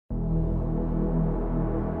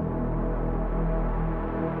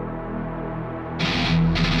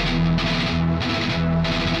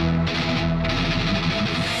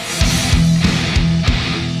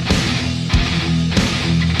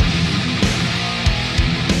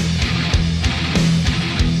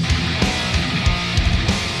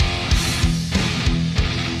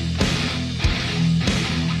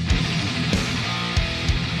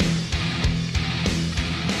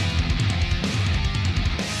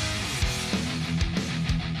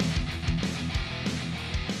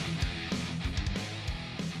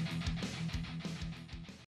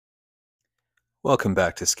Welcome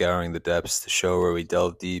back to Scouring the Depths, the show where we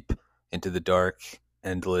delve deep into the dark,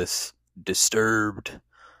 endless, disturbed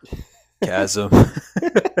chasm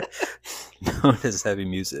known as heavy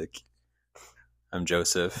music. I'm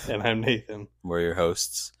Joseph. And I'm Nathan. We're your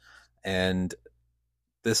hosts. And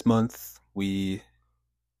this month we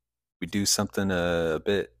do something a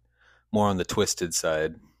bit more on the twisted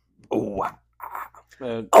side. It's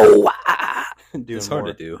hard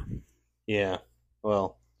to do. Yeah.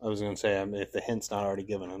 Well, I was going to say, if the hint's not already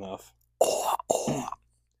given enough.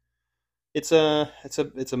 It's a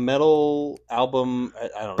metal album.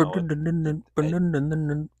 I don't know.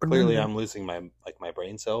 Clearly, I'm losing my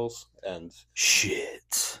brain cells and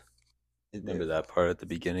shit. Remember that part at the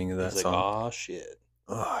beginning of that song? Like, oh shit.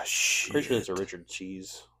 Oh shit. Pretty sure there's a Richard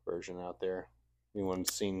Cheese version out there.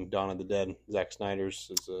 Anyone's seen Dawn of the Dead? Zack Snyder's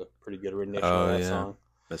is a pretty good rendition of that song.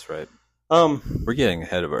 That's right. We're getting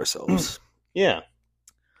ahead of ourselves. Yeah.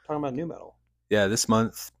 Talking about new metal. Yeah, this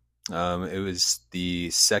month, it was the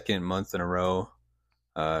second month in a row,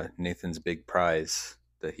 Nathan's big prize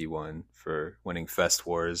that he won for winning Fest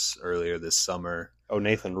Wars earlier this summer. Oh,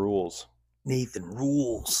 Nathan rules. Nathan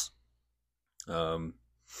rules.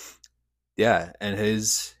 Yeah, and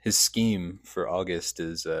his scheme for August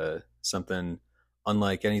is something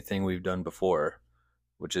unlike anything we've done before,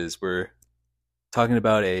 which is we're talking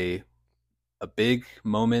about a big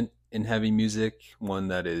moment in heavy music, one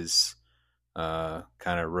that is kind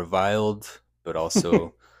of reviled, but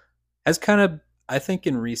also has kind of, I think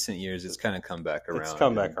in recent years, it's kind of come back around. It's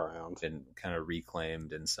come back around. And kind of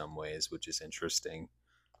reclaimed in some ways, which is interesting.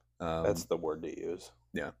 That's the word to use.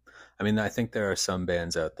 Yeah. I mean, I think there are some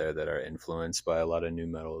bands out there that are influenced by a lot of new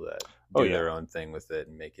metal that do their own thing with it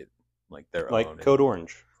and make it like their own. Like Code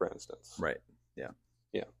Orange, for instance. Right. Yeah.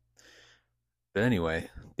 Yeah. But anyway,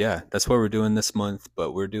 yeah, that's what we're doing this month,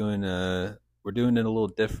 but we're doing it a little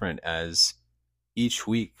different, as each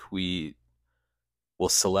week we will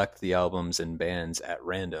select the albums and bands at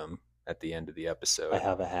random at the end of the episode. I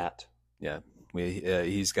have a hat. Yeah.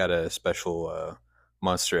 He's got a special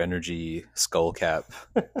Monster Energy skull cap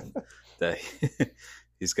that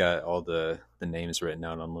he's got all the names written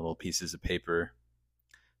out on little pieces of paper.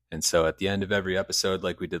 And so at the end of every episode,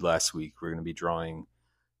 like we did last week, we're going to be drawing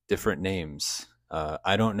different names.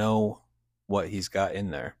 I don't know what he's got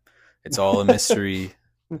in there. It's all a mystery.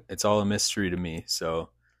 It's all a mystery to me. So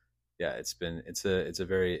yeah, it's a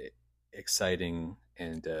very exciting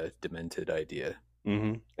and demented idea.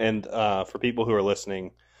 Mm-hmm. And for people who are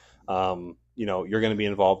listening, you're going to be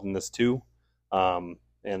involved in this too.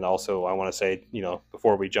 And also, I want to say,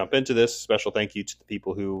 before we jump into this, special thank you to the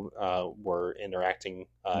people who were interacting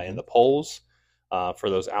in the polls for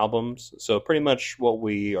those albums. So pretty much what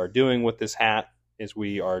we are doing with this hat is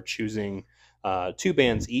we are choosing two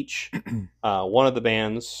bands each. One of the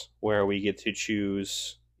bands where we get to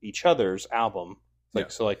choose each other's album.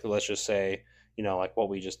 So let's just say, like what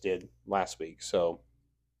we just did last week. So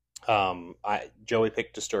Joey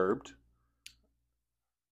picked Disturbed.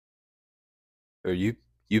 Or you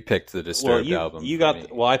picked the Disturbed album.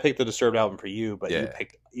 I picked the Disturbed album for you, but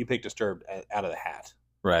you picked Disturbed out of the hat.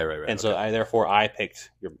 Right. And so I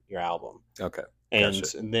picked your album. Okay. And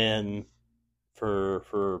gotcha. then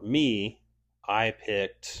for me, I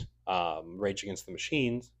picked Rage Against the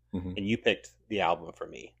Machine, and you picked the album for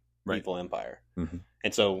me, right. Evil Empire. Mm-hmm.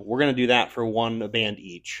 And so we're going to do that for one band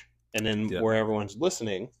each. And then where everyone's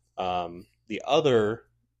listening, the other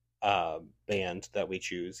band that we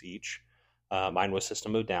choose each, mine was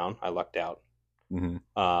System of a Down. I lucked out. Mm-hmm.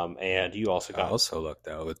 And you also got... I also lucked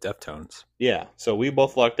out with Deftones. Yeah, so we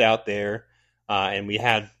both lucked out there. And we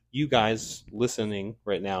had you guys listening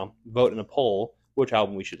right now vote in a poll which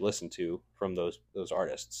album we should listen to from those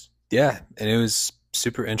artists. Yeah, and it was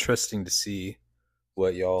super interesting to see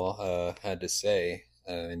what y'all had to say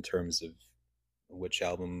in terms of which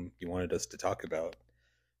album you wanted us to talk about.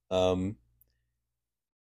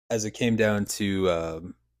 As it came down to a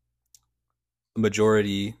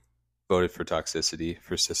majority voted for Toxicity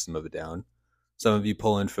for System of a Down. Some of you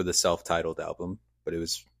pull in for the self-titled album, but it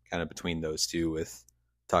was kind of between those two, with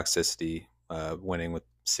Toxicity winning with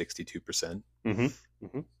 62%. Mm-hmm.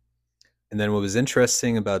 Mm-hmm. And then what was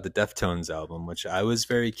interesting about the Deftones album, which I was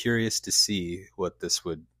very curious to see what this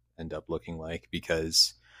would end up looking like,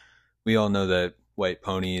 because we all know that White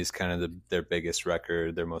Pony is kind of their biggest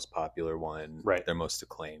record, their most popular one, right. Their most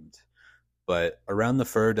acclaimed. But Around the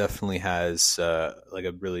Fur definitely has like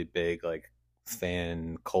a really big like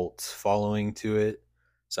fan cult following to it.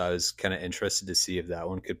 So I was kind of interested to see if that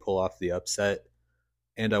one could pull off the upset.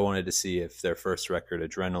 And I wanted to see if their first record,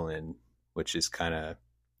 Adrenaline, which is kind of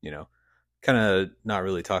not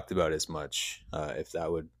really talked about as much, if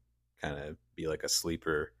that would kind of be like a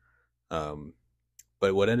sleeper. Um,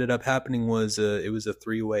 but what ended up happening was it was a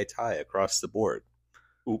 3-way tie across the board.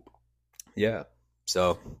 Oop. Yeah.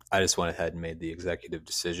 So I just went ahead and made the executive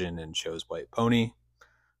decision and chose White Pony.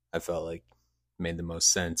 I felt like made the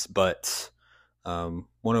most sense. But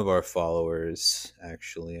one of our followers,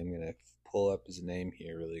 actually, I'm going to pull up his name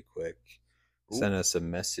here really quick, sent us a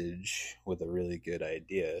message with a really good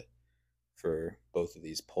idea for both of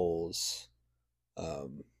these polls. Oh,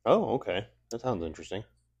 okay. That sounds interesting.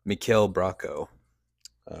 Mikel Bracco,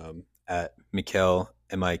 at Mikel,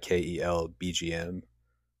 Mikel BGM.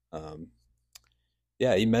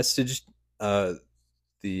 Yeah, he messaged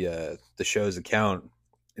the show's account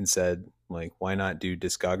and said, like, why not do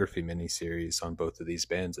discography miniseries on both of these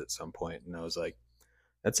bands at some point? And I was like,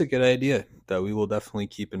 that's a good idea that we will definitely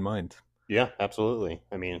keep in mind. Yeah, absolutely.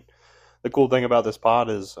 I mean, the cool thing about this pod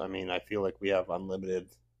is, I mean, I feel like we have unlimited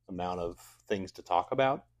amount of things to talk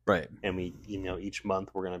about. Right. And we, each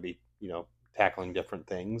month we're going to be, tackling different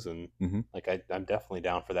things. And like, I'm definitely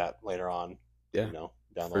down for that later on. Yeah. Down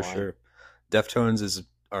the for line. sure. Deftones has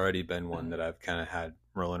already been one that I've kind of had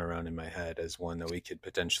rolling around in my head as one that we could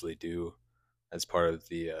potentially do as part of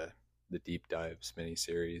the Deep Dives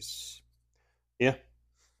miniseries. Yeah.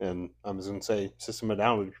 And I was going to say System of a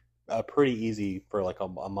Down would be pretty easy for like a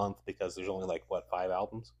month because there's only like, 5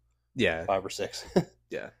 albums? Yeah. 5 or 6.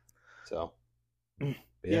 Yeah. So,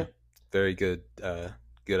 yeah. Very good,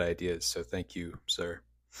 good ideas. So thank you, sir.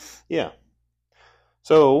 Yeah.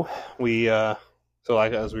 So we,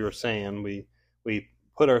 like as we were saying, we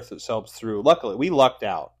put ourselves through. Luckily, we lucked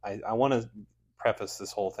out. I want to preface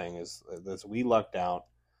this whole thing is we lucked out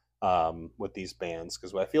with these bands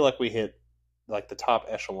because I feel like we hit like the top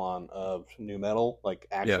echelon of new metal, like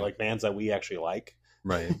like bands that we actually like.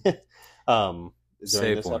 Right.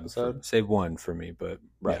 During this episode, save one for me, but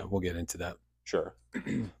yeah, we'll get into that. Sure.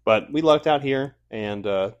 But we lucked out here, and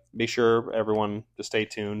be sure everyone to stay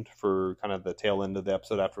tuned for kind of the tail end of the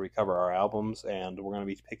episode after we cover our albums, and we're going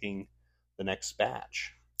to be picking the next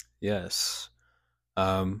batch. Yes.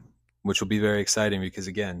 Which will be very exciting because,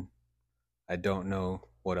 again, I don't know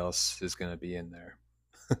what else is going to be in there.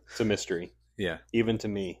 It's a mystery. Yeah. Even to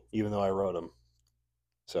me, even though I wrote them.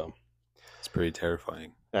 So. It's pretty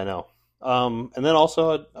terrifying. I know. And then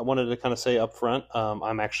also I wanted to kind of say up front,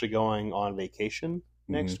 I'm actually going on vacation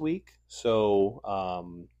next week.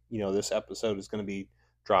 So, this episode is going to be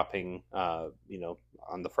dropping,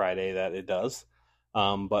 on the Friday that it does.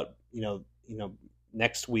 But,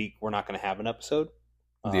 next week we're not going to have an episode.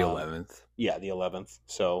 The 11th. Yeah, the 11th.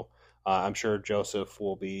 So I'm sure Joseph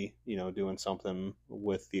will be, doing something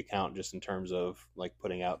with the account just in terms of like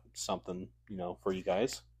putting out something, for you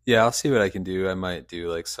guys. Yeah, I'll see what I can do. I might do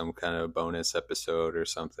like some kind of bonus episode or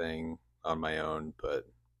something on my own, but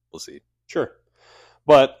we'll see. Sure.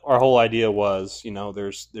 But our whole idea was,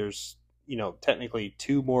 there's technically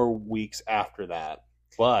 2 more weeks after that.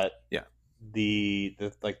 But yeah, the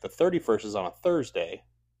 31st is on a Thursday.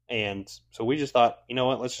 And so we just thought, you know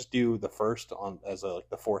what, let's just do the first on as the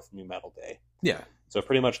 4th new metal day. Yeah. So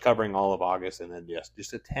pretty much covering all of August and then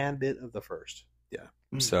just a tad bit of the first. Yeah.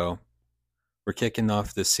 So we're kicking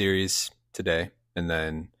off this series today, and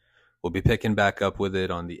then we'll be picking back up with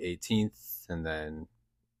it on the 18th, and then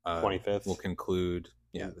 25th. We'll conclude,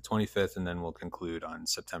 the 25th, and then we'll conclude on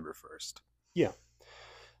September 1st. Yeah.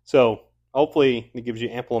 So hopefully it gives you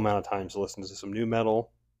ample amount of time to listen to some new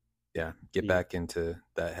metal. Yeah, get back into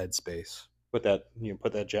that headspace. Put that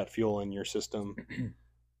jet fuel in your system,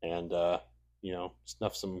 and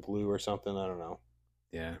snuff some glue or something. I don't know.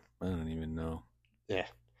 Yeah, I don't even know. Yeah.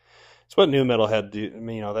 It's what new metalhead do. I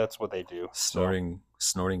mean, that's what they do. Snorting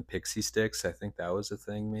pixie sticks. I think that was a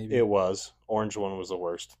thing. Maybe it was. Orange one was the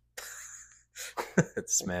worst.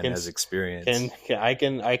 This man has experience. I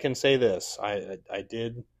can say this. I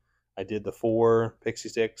did the 4 pixie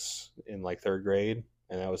sticks in like 3rd grade,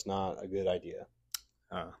 and that was not a good idea.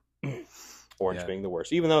 Orange being the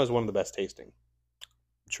worst, even though it was one of the best tasting.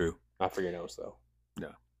 True. Not for your nose though.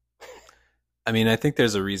 No. I mean, I think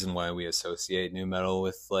there's a reason why we associate new metal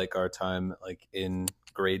with like our time like in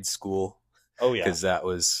grade school. Oh yeah. Because that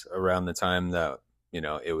was around the time that,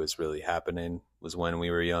 it was really happening, was when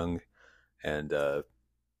we were young. And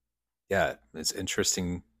it's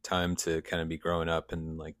interesting time to kind of be growing up,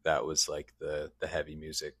 and like that was like the heavy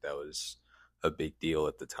music that was a big deal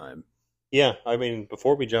at the time. Yeah, I mean,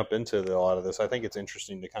 before we jump into a lot of this, I think it's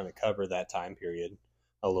interesting to kind of cover that time period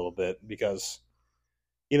a little bit because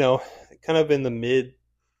kind of in the mid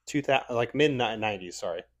 90s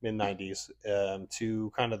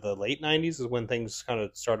to kind of the late 90s is when things kind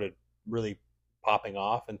of started really popping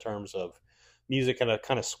off in terms of music, and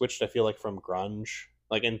kind of switched, I feel like, from grunge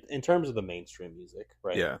like in terms of the mainstream music,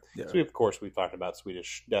 right? Yeah, yeah. So of course we've talked about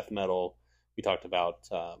Swedish death metal. We talked about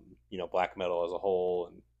black metal as a whole,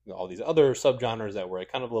 and all these other subgenres that were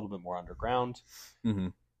kind of a little bit more underground. Hmm.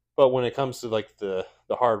 But when it comes to like the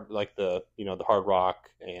hard like the hard rock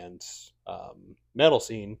and metal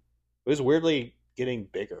scene, it was weirdly getting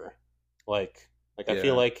bigger. Like I feel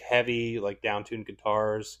Yeah, like heavy like downtuned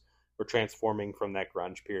guitars were transforming from that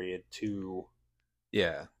grunge period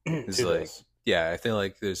yeah. It's to like, this. yeah, I feel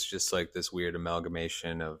like there's just like this weird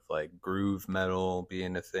amalgamation of like groove metal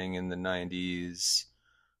being a thing in the '90s,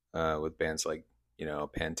 with bands like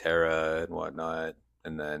Pantera and whatnot,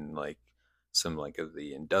 and then like some like of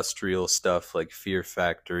the industrial stuff like Fear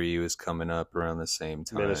Factory was coming up around the same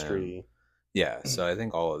time. Ministry. Yeah, so I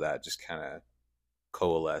think all of that just kind of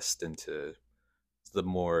coalesced into the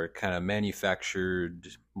more kind of manufactured,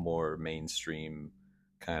 more mainstream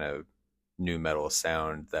kind of new metal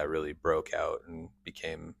sound that really broke out and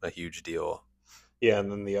became a huge deal. Yeah,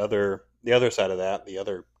 and then the other side of that, the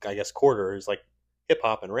other I guess quarter is like hip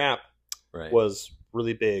hop and rap Right. was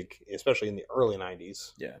really big, especially in the early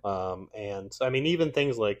 '90s. Yeah. And I mean, even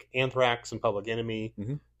things like Anthrax and Public Enemy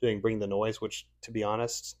Hmm. doing "Bring the Noise," which, to be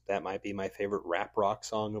honest, that might be my favorite rap rock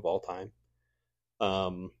song of all time.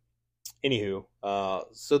 Um, Anywho,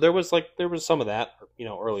 so there was some of that,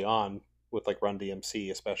 early on with like Run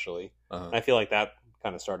DMC especially. Uh-huh. And I feel like that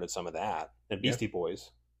kind of started some of that, and Yeah, Beastie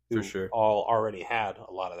Boys, for who sure. all already had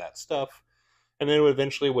a lot of that stuff, and then it would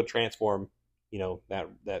eventually would transform,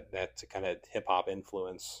 that kind of hip hop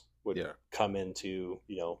influence would Yeah. come into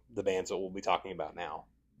the bands that we'll be talking about now.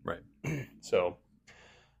 Right. So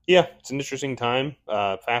yeah, it's an interesting time.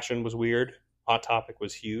 Fashion was weird. Hot Topic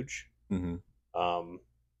was huge. Hmm. Um,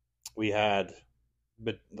 we had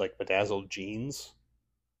like bedazzled jeans.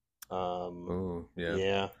 Oh, yeah.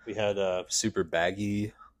 Yeah, we had Super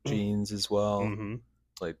baggy jeans as well, hmm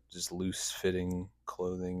like just loose fitting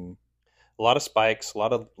clothing. a lot of spikes, a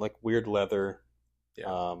lot of like weird leather. Yeah.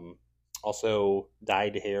 Um, Also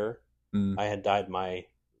dyed hair. Mm, I had dyed my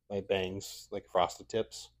bangs like frosted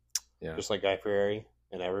tips, yeah. just like Guy Fieri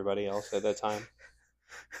and everybody else at that time.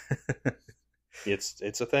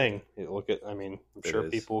 It's a thing. I mean, I'm It sure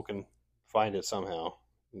is. people can find it somehow,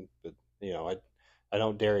 but I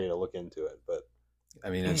don't dare you to look into it. But I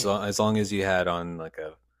mean, as long as you had on like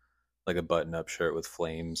a button up shirt with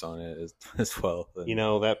flames on it as well, then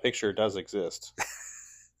that picture does exist.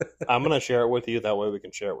 I'm gonna share it with you. That way we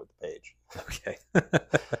can share it with the page. okay.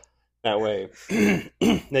 That way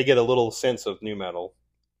they get a little sense of new metal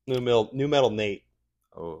Nate.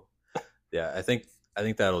 Oh, yeah. I think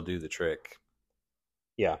that'll do the trick.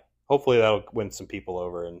 Yeah, hopefully that'll win some people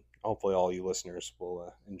over, and hopefully all you listeners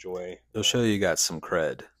will enjoy. It'll show you got some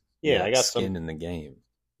cred. You Yeah, I got got some. skin in the game.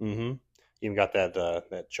 Mm-hmm. Even got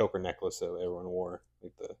that choker necklace that everyone wore,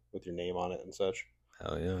 like with your name on it and such.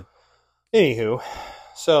 Hell yeah. Anywho,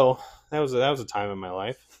 so that was a time in my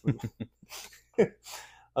life.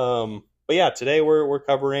 But yeah, today we're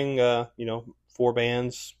covering 4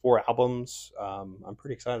 bands, 4 albums. I'm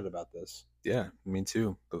pretty excited about this. Yeah, me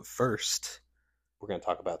too. But first, We're going to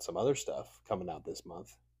talk about some other stuff coming out this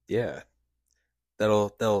month. yeah,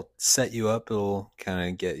 that'll set you up. It'll kind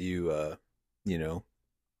of get you, you know,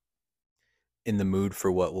 in the mood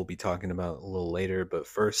for what we'll be talking about a little later. But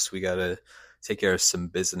first, we gotta take care of some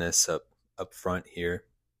business up front here.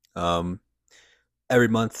 Um, every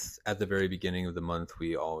month at the very beginning of the month,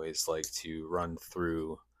 we always like to run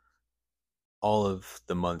through all of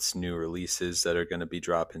the month's new releases that are going to be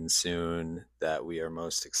dropping soon that we are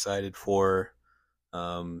most excited for.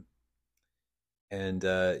 Um, and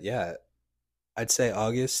yeah, I'd say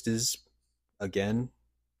August is again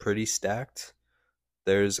pretty stacked.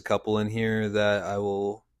 There's a couple in here that I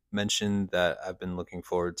will mention that I've been looking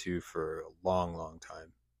forward to for a long, long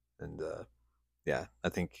time. And yeah, I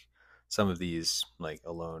think some of these like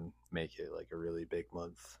alone make it like a really big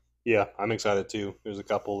month. Yeah, I'm excited too. There's a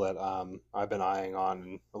couple that I've been eyeing on,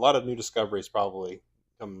 and a lot of new discoveries probably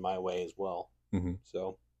coming my way as well. Hmm.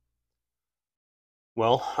 So,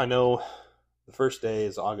 well, I know the first day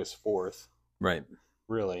is August 4th, Right.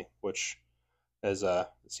 really, which is it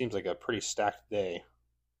seems like a pretty stacked day.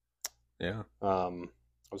 Yeah.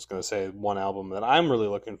 I was going to say one album that I'm really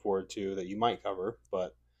looking forward to that you might cover,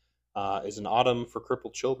 but is an Autumn for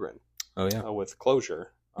Crippled Children Oh yeah. with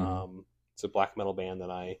Closure. Hmm. It's a black metal band that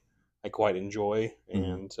I quite enjoy, Hmm.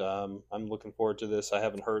 and I'm looking forward to this. I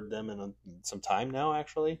haven't heard them in some time now,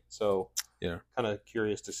 actually, so Yeah. kind of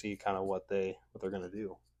curious to see kind of what they're going to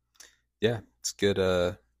do. Yeah. It's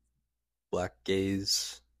good. Black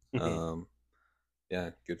gaze. Mm-hmm. Um,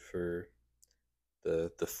 yeah. Good for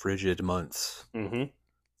the frigid months, Mm-hmm.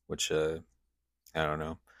 which I don't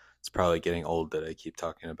know. It's probably getting old that I keep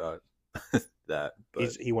talking about that,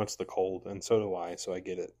 but He wants the cold, and so do I. So I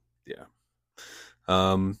get it. yeah.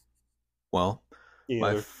 Um, well, Any my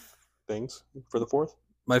other things for the fourth?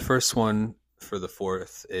 my first one for the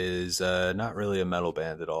fourth is not really a metal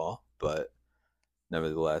band at all, but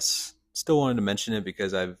nevertheless, still wanted to mention it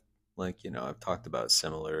because I've talked about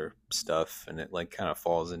similar stuff, and it like kind of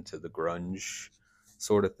falls into the grunge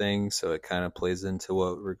sort of thing, so it kind of plays into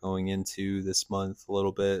what we're going into this month a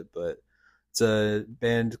little bit. But it's a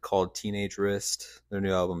band called Teenage Wrist. Their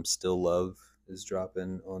new album Still Love is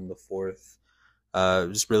dropping on the 4th.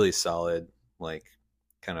 Just really solid, like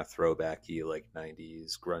kind of throwbacky, like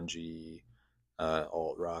 90s grungy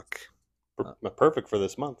alt rock. Perfect for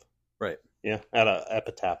this month. Right. Yeah, at a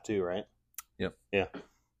Epitaph too, right? Yep. Yeah.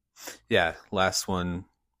 Yeah, last one,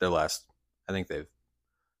 their last. I think they've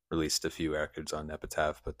released a few records on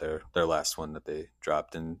Epitaph, but their last one that they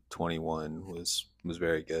dropped in 21 was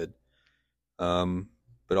very good. Um,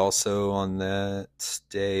 but also on that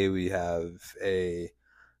day we have a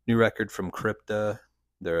new record from Crypta.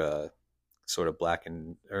 They're a sort of black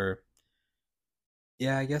and or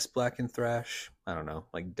yeah, I guess black and thrash. I don't know,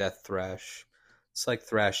 like death thrash. It's like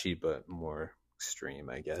thrashy but more extreme,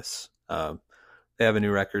 I guess. They have a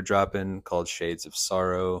new record dropping called Shades of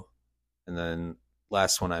Sorrow, and then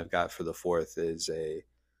last one I've got for the 4th is a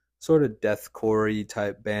sort of deathcore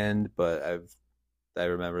type band, but I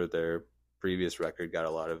remember their previous record got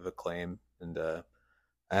a lot of acclaim, and I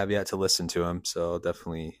have yet to listen to them, so I'll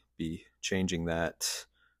definitely be changing that.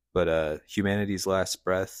 But Humanity's Last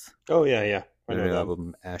Breath, Oh yeah, yeah. I their know new them.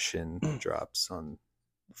 album Ashen drops on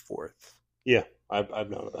the 4th. Yeah, I've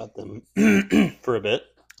known about them for a bit.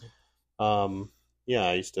 Yeah,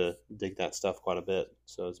 I used to dig that stuff quite a bit.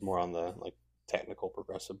 So it's more on the like technical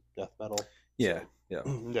progressive death metal, Yeah, so yeah,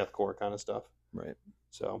 deathcore kind of stuff. right.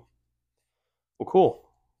 So well, cool.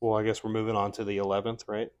 Well, I guess we're moving on to the 11th,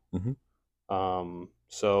 right? Hmm.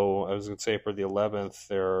 So I was gonna say for the 11th,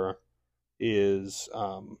 there is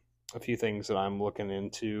a few things that I'm looking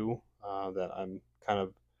into that I'm kind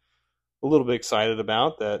of a little bit excited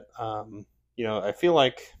about. That I feel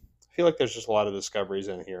like there's just a lot of discoveries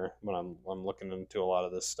in here when I'm looking into a lot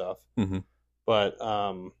of this stuff. Hmm. But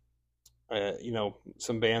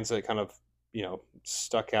some bands that kind of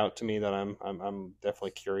stuck out to me that I'm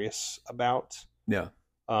definitely curious about. Yeah,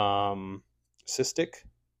 Um, Cystic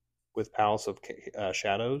with Palace of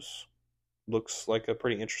Shadows looks like a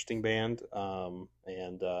pretty interesting band,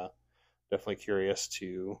 and definitely curious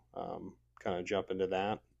to kind of jump into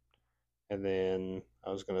that. And then I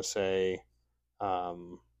was going to say,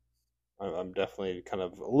 um, I'm definitely kind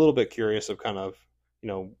of a little bit curious of kind of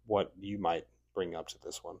what you might bring up to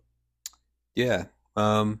this one. yeah.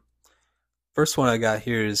 Um, First one I got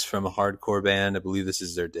here is from a hardcore band. I believe this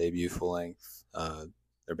is their debut full length.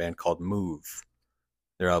 Their band called Move.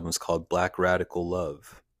 Their album's called Black Radical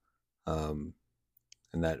Love. Um,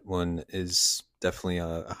 and that one is definitely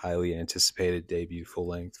a highly anticipated debut full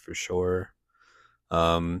length for sure.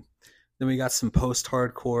 Um, then we got some post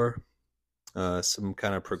hardcore, some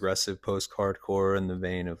kind of progressive post hardcore in the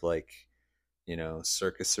vein of like,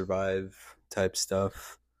 Circus Survive type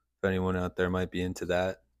stuff. If anyone out there might be into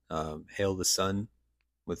that, Hail the Sun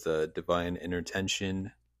with a Divine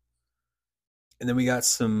Intertention. And then we got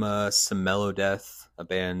some Mellow Death, a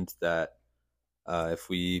band that if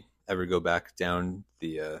we ever go back down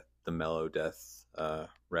the Mellow Death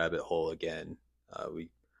rabbit hole again, we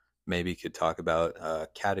maybe could talk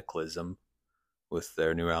about Cataclysm with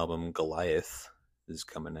their new album Goliath is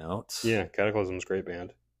coming out. Yeah, Cataclysm's a great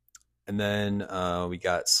band. And then we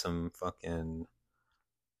got some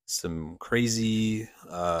crazy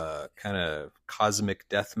kind of cosmic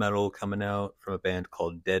death metal coming out from a band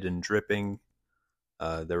called Dead and Dripping.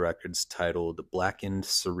 The record's titled Blackened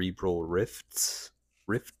Cerebral Rifts,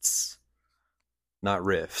 not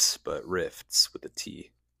riffs, but rifts with a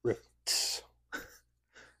T. Rifts.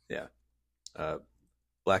 Yeah. Uh,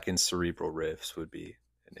 Blackened Cerebral Riffs would be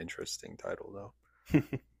an interesting title,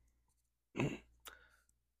 though.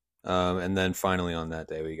 And then finally on that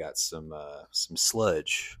day, we got some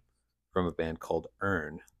sludge from a band called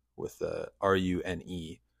Urn with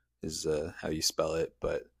Rune is how you spell it,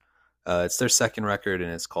 but it's their second record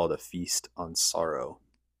and it's called A Feast on Sorrow.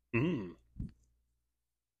 Mm.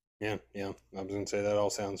 Yeah, yeah. I was gonna say that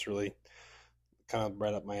all sounds really kind of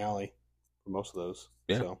right up my alley for most of those.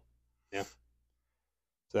 Yeah. So yeah.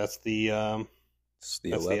 So that's the It's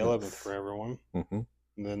the that's 11th. the 11th for everyone. Mm-hmm.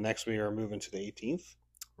 And then next we are moving to the 18th.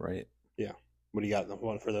 Right. Yeah. What do you got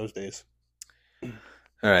one for those days? All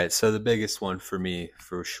right. So the biggest one for me,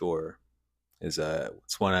 for sure, is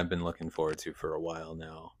it's one I've been looking forward to for a while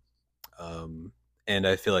now. and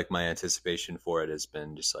I feel like my anticipation for it has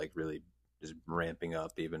been just like really just ramping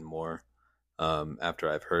up even more after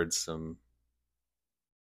I've heard some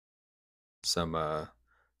uh,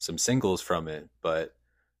 some singles from it. But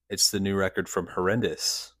it's the new record from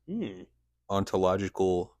Horrendous, Hmm.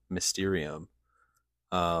 Ontological Mysterium.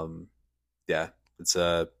 Um, yeah, it's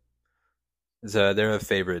a they're a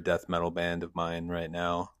favorite death metal band of mine right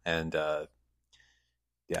now, and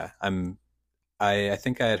yeah, I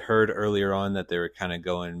think I had heard earlier on that they were kind of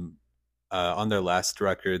going on their last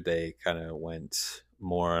record. They kind of went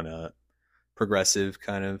more on a progressive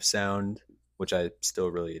kind of sound, which I still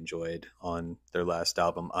really enjoyed on their last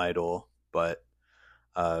album, Idol. But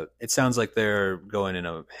it sounds like they're going in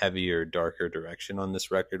a heavier, darker direction on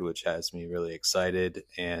this record, which has me really excited.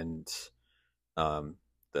 And um,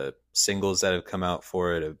 the singles that have come out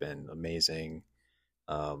for it have been amazing.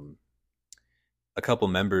 Um, a couple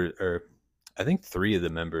members, or I think three of the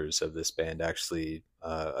members of this band actually,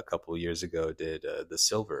 a couple years ago, did the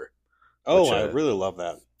Silver, Oh, which I really love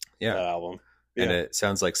yeah, that album. and Yeah, it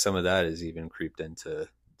sounds like some of that is even creeped into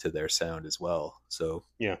their sound as well. So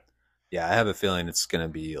yeah, yeah, I have a feeling it's going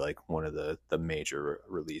to be like one of the major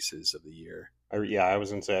releases of the year. yeah. I was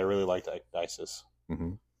gonna say I really liked Isis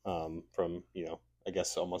Hmm. from I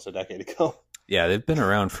guess almost a decade ago. Yeah, they've been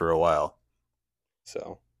around for a while.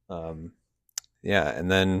 So Um, yeah, and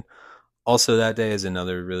then also that day is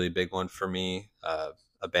another really big one for me.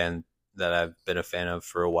 A band that I've been a fan of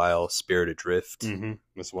for a while, Spirit Adrift.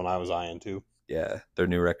 this one I was eyeing too. Yeah, their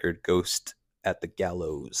new record, Ghost at the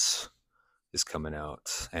Gallows, is coming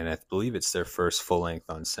out, and I believe it's their first full length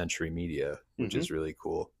on Century Media, which Hmm. is really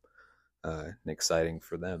cool and exciting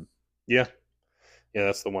for them. Yeah, yeah,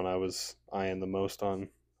 that's the one I was eyeing the most on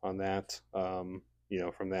that.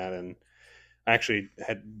 From that, and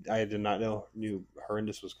I did not know New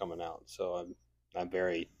Horrendous was coming out, so I'm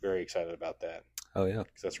very very excited about that Oh yeah,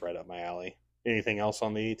 because that's right up my alley. Anything else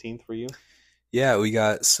on the 18th for you? yeah. We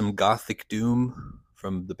got some gothic doom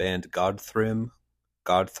from the band Godthrime.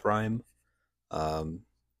 Um,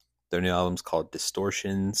 their new album's called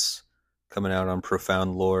Distortions, coming out on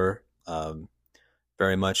Profound Lore.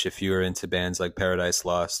 Very much if you are into bands like Paradise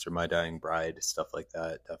Lost or My Dying Bride, stuff like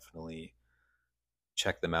that, definitely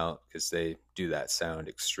check them out because they do that sound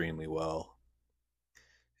extremely well.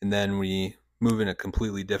 And then we move in a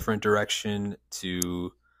completely different direction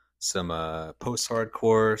to some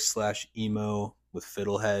post-hardcore slash emo with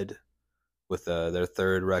Fiddlehead with their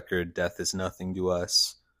third record, Death Is Nothing to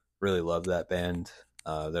Us. Really love that band.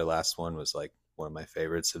 Their last one was like one of my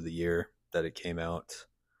favorites of the year that it came out.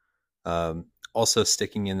 Also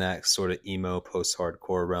sticking in that sort of emo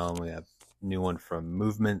post-hardcore realm, we have a new one from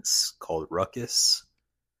Movements called Ruckus.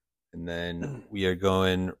 And then we are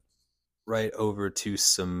going right over to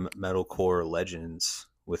some metalcore legends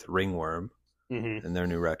with Ringworm Hmm. and their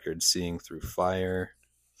new record, Seeing Through Fire.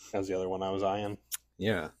 That was the other one I was eyeing.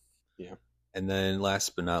 Yeah. Yeah. And then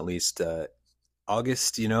last but not least,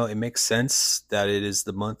 August, it makes sense that it is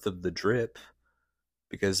the month of the drip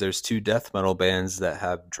because there's two death metal bands that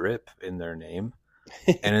have drip in their name.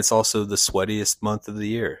 And it's also the sweatiest month of the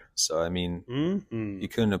year. So, I mean, Hmm. you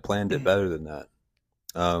couldn't have planned it better than that.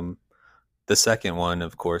 Um, the second one,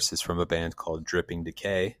 of course, is from a band called Dripping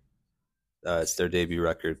Decay. It's their debut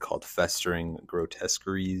record called Festering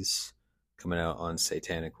Grotesqueries, coming out on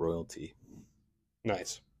Satanic Royalty.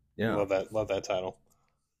 Nice. Yeah. Love that. Love that title.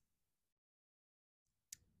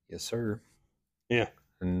 Yes, sir. Yeah.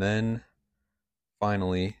 And then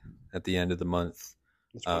finally, at the end of the month,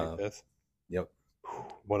 The uh, 25th. yep.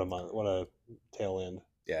 What a month. What a tail end.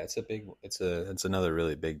 Yeah, it's another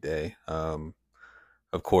really big day.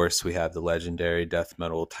 Of course, we have the legendary death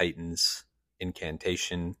metal titans,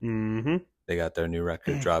 Incantation. Mm-hmm. They got their new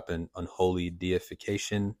record dropping, Unholy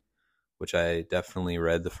Deification, which I definitely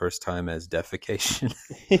read the first time as defecation.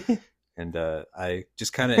 And I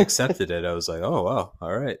just kind of accepted it. I was like, oh, wow,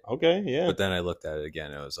 all right. Okay, yeah. But then I looked at it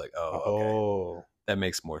again and I was like, oh, okay, Oh, that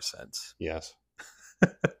makes more sense. yes.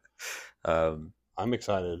 um, I'm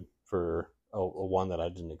excited for a one that I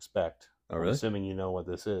didn't expect. oh, I'm really? assuming you know what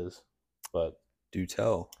this is, but Do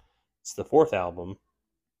tell. it's the fourth album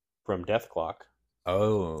from Death Clock.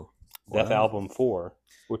 Oh, Death wow. Album 4,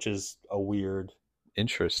 which is a weird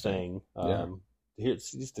Interesting. thing. Yeah.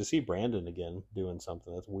 Just to see Brandon again doing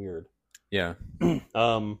something that's weird. Yeah. I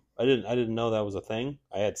didn't know that was a thing.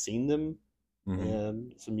 I had seen them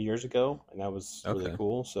Mm-hmm. some years ago, and that was really Okay.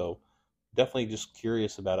 cool. So definitely just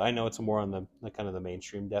curious about it. I know it's more on the kind of the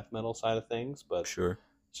mainstream death metal side of things, but Sure.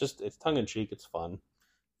 it's tongue in cheek. It's fun.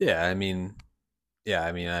 Yeah. I mean,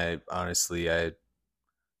 I honestly,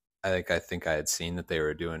 I think I had seen that they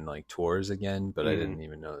were doing like tours again, but I Hmm. didn't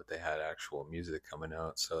even know that they had actual music coming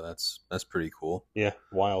out. So that's pretty cool. Yeah,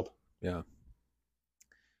 wild. Yeah.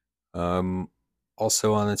 Um,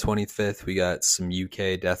 Also on the 25th, we got some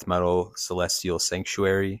UK death metal Celestial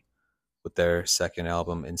Sanctuary with their second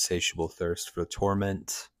album, Insatiable Thirst for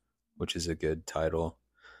Torment, which is a good title.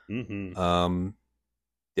 Hmm. Um,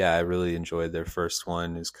 yeah, I really enjoyed their first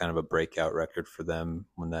one. It was kind of a breakout record for them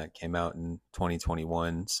when that came out in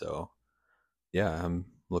 2021. So yeah, I'm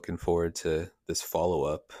looking forward to this follow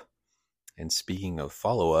up. And speaking of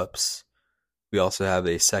follow ups, we also have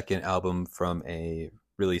a second album from a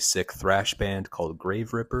really sick thrash band called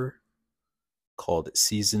Grave Ripper called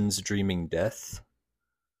Seasons Dreaming Death.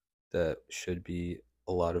 That should be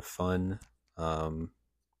a lot of fun. Um,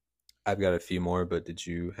 I've got a few more, but did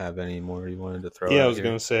you have any more you wanted to throw Yeah, I out was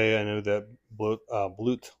going here? to say, I know that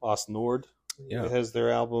Blut Aus Nord Yeah, has their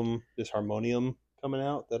album Disharmonium coming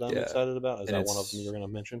out that I'm yeah, excited about. Is and that one of them you're going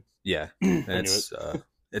to mention? yeah, and I knew it.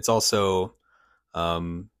 it's also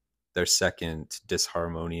um, their second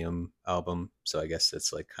Disharmonium album, so I guess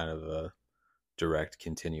it's like kind of a direct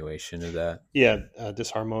continuation of that. Yeah,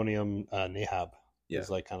 Disharmonium Nehab Yeah. is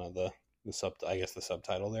like kind of the sub. I guess the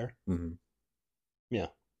subtitle there. Mm-hmm. Yeah.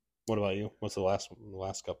 What about you? What's the last one? The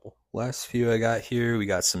last couple? Last few I got here, we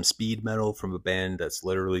got some speed metal from a band that's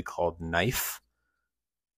literally called Knife.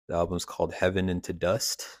 The album's called Heaven into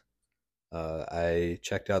Dust. I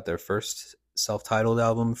checked out their first self-titled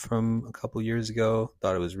album from a couple years ago.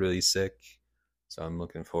 Thought it was really sick, so I'm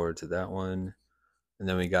looking forward to that one. And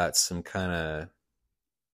then we got some kind of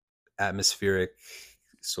atmospheric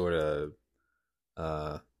sort of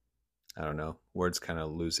uh, I don't know, words kind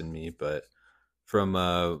of losing me, but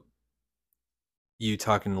from you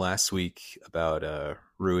talking last week about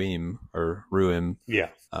Ruim or Ruim, Yeah.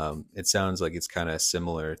 it sounds like it's kind of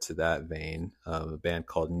similar to that vein. A band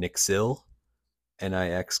called Nixil,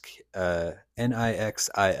 Nixil,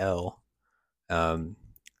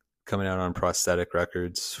 coming out on Prosthetic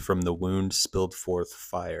Records. From the Wound Spilled Forth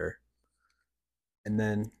Fire. And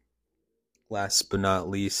then, last but not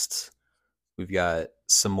least, we've got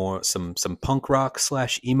some punk rock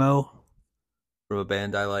slash emo from a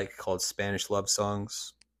band I like called Spanish Love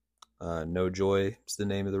Songs. No Joy is the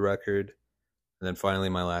name of the record. And then finally,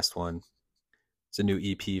 my last one. It's a new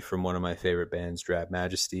EP from one of my favorite bands, Drab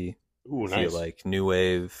Majesty. Ooh, If you nice. like new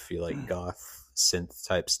wave, if you like goth synth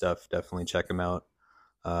type stuff, definitely check them out.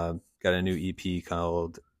 Got a new EP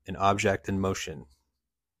called An Object in Motion.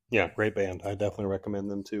 Yeah, great band. I definitely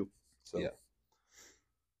recommend them too. So Yeah.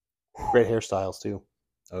 great hairstyles too.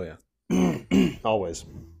 Oh yeah. Always.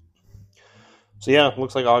 So yeah,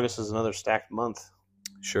 looks like August is another stacked month.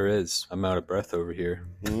 Sure is. I'm out of breath over here.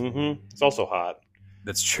 It's also hot.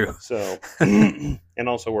 That's true. So, and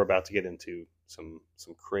also we're about to get into some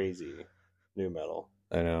crazy new metal.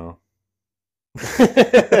 I know.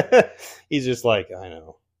 He's just like, I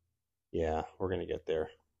know. Yeah, we're gonna get there.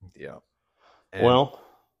 Yeah. And Well,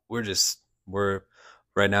 we're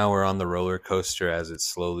right now we're on the roller coaster as it's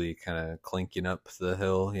slowly kind of clinking up the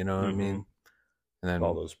hill, you know what I mean? And then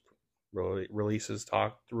all those release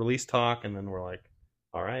talk, and then we're like,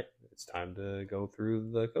 all right, it's time to go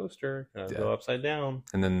through the coaster, go upside down.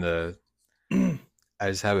 And then I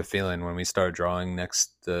just have a feeling when we start drawing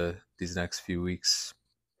these next few weeks,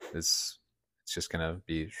 it's just gonna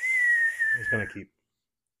be. It's gonna keep.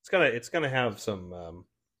 It's gonna have some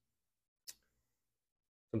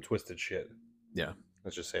twisted shit. Yeah,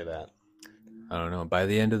 let's just say that. I don't know. By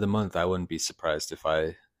the end of the month, I wouldn't be surprised if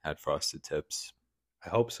I had frosted tips. I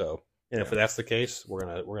hope so. And if that's the case, we're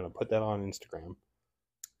gonna put that on Instagram.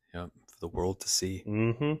 Yeah, for the world to see.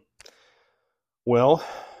 Well,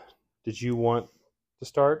 did you want to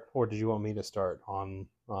start, or did you want me to start on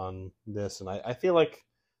this? And I feel like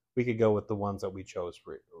we could go with the ones that we chose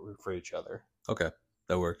for each other. Okay,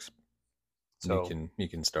 that works. So you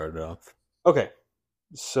can start it off. Okay,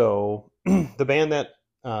 so the band that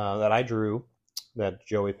I drew, that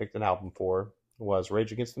Joey picked an album for, was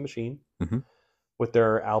Rage Against the Machine, with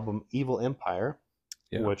their album Evil Empire,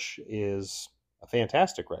 which is a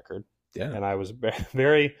fantastic record. Yeah, and I was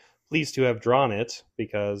very pleased to have drawn it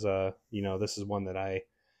because this is one that I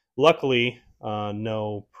luckily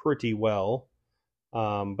know pretty well.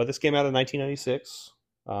 But this came out in 1996.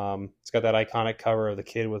 It's got that iconic cover of the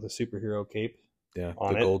kid with a superhero cape. Yeah,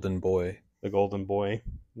 on the it. golden boy. The golden boy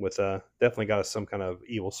with definitely got some kind of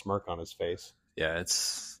evil smirk on his face. Yeah,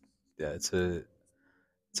 it's a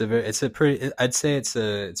pretty. I'd say it's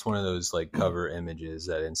one of those like cover images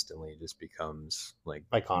that instantly just becomes like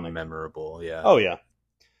iconic, memorable. Yeah. Oh yeah.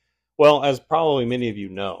 Well, as probably many of you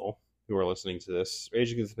know, who are listening to this,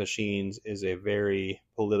 Rage Against the Machines is a very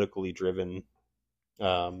politically driven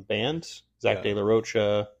band. Zach Yeah. De La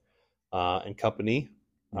Rocha and company,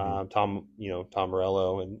 Mhm. Tom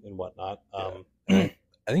Morello and whatnot. Yeah. And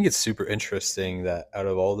I think it's super interesting that out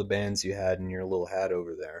of all the bands you had in your little hat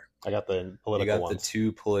over there, I got the you political got the ones.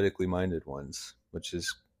 two politically minded ones, which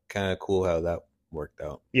is kind of cool how that worked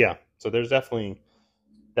out. Yeah, so there's definitely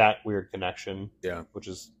that weird connection, Yeah. which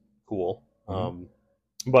is cool. Hmm.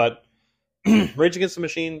 But Rage Against the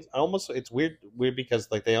Machine, it's weird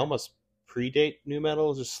because like they almost predate new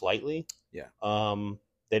metal just slightly. Yeah.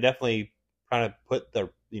 They definitely kind of put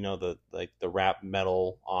the rap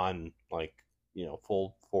metal on like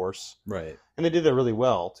full force, Right. and they did that really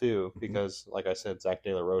well too Hmm. because like I said, Zach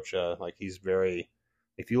De La Rocha, like he's very,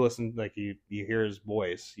 if you listen, like you hear his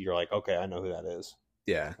voice, you're like, okay, I know who that is,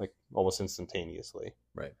 Yeah. like almost instantaneously.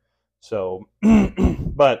 Right. So,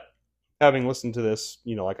 but having listened to this,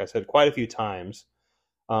 like I said, quite a few times,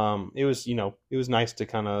 it was nice to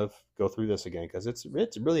kind of go through this again because it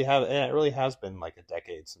really has been like a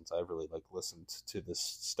decade since I've really like listened to this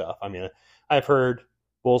stuff. I mean, I've heard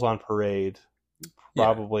Bulls on Parade Yeah.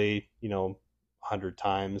 probably 100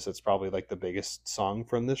 times. It's probably like the biggest song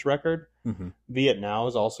from this record. Hmm. Viet Now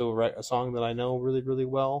is also a song that I know really really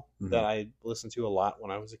well Hmm. that I listened to a lot when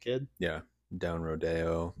I was a kid. Yeah. Down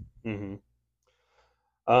Rodeo. Hmm.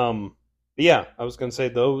 But yeah, I was gonna say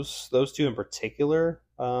those two in particular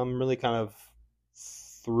really kind of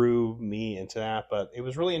threw me into that. But it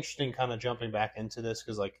was really interesting, kind of jumping back into this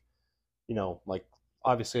because, like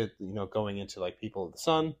obviously, going into like People of the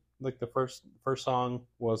Sun, like the first song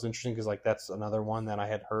was interesting because like that's another one that I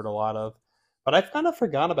had heard a lot of, but I've kind of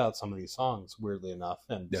forgot about some of these songs weirdly enough,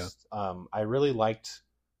 and Yeah. I really liked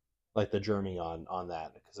like the journey on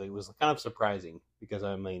that because it was kind of surprising because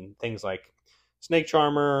I mean things like Snake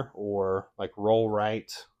Charmer or like Roll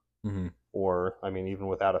Right Hmm. or I mean even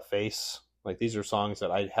Without a Face, like these are songs that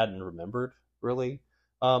I hadn't remembered really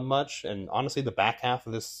much, and honestly the back half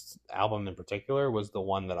of this album in particular was the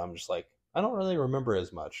one that I'm just like I don't really remember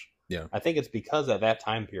as much. Yeah. I think it's because at that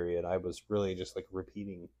time period I was really just like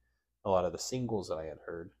repeating a lot of the singles that I had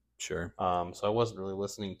heard, Sure. so I wasn't really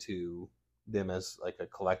listening to them as like a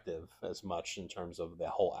collective as much in terms of the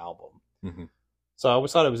whole album. Hmm. So I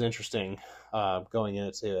always thought it was interesting going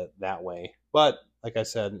into it that way. But like I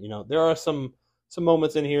said, there are some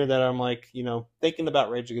moments in here that I'm like, thinking about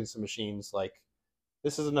Rage Against the Machines, like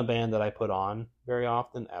this isn't a band that I put on very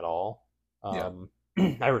often at all. Yeah.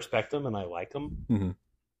 I respect them and I like them, Hmm.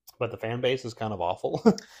 but the fan base is kind of awful,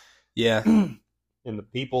 Yeah. and the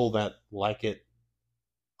people that like it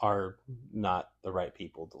are not the right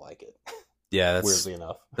people to like it. Yeah. Weirdly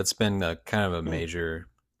enough. That's been a kind of a major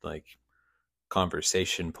like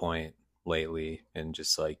conversation point lately, and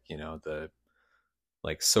just like the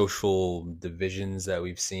like social divisions that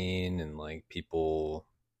we've seen, and like people,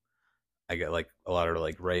 I get like a lot of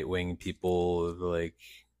like right wing people like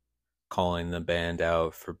calling the band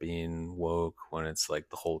out for being woke when it's like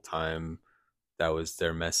the whole time that was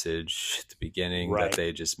their message at the beginning that Right.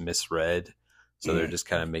 they just misread, so they're just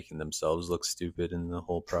kind of making themselves look stupid in the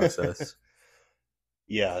whole process.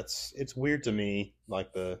 Yeah, it's weird to me,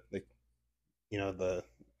 like the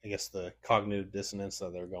I guess the cognitive dissonance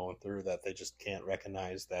that they're going through, that they just can't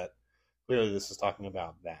recognize that clearly this is talking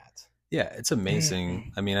about that. Yeah, it's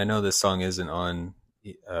amazing. I mean, I know this song isn't on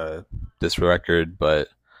uh, this record, but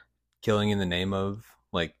 "Killing in the Name of,"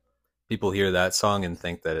 like people hear that song and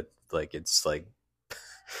think that it's like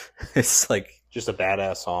it's like, Just a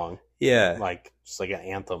badass song, yeah, like just like an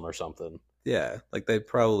anthem or something. yeah, like they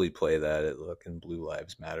probably play that at fucking Blue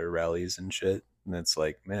Lives Matter rallies and shit, and it's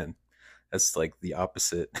like, man, that's like the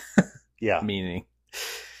opposite Yeah. meaning.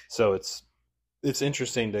 So it's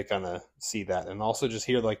interesting to kind of see that and also just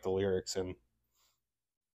hear like the lyrics and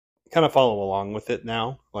kind of follow along with it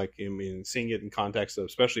now. Like I mean, seeing it in context of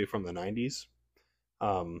especially from the '90s.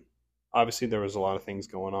 Um, Obviously, there was a lot of things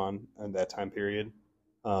going on in that time period.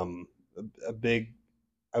 Um, a big,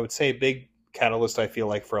 I would say, a big catalyst. I feel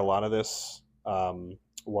like for a lot of this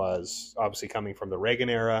was obviously coming from the Reagan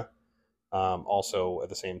era. Also, at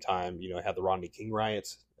the same time, had the Rodney King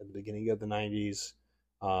riots at the beginning of the '90s,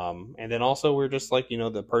 and then also we're just like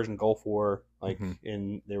the Persian Gulf War, like, Hmm.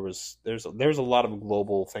 and there's a lot of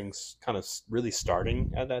global things kind of really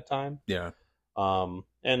starting at that time, Yeah.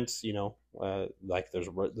 and like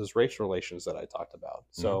there's race relations that I talked about.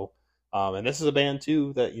 Hmm. So, and this is a band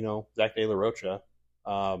too that Zach De La Rocha,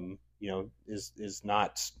 is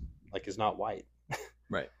not white.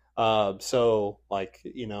 Right. So like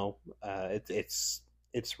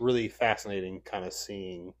it's really fascinating kind of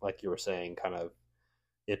seeing, like you were saying, kind of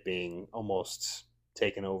it being almost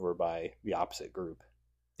taken over by the opposite group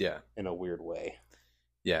Yeah. in a weird way.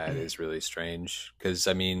 Yeah, it is really strange because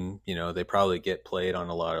I mean, they probably get played on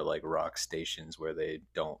a lot of like rock stations where they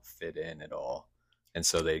don't fit in at all, and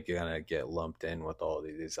so they kind of get lumped in with all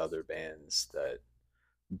these other bands that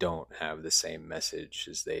don't have the same message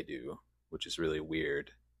as they do, which is really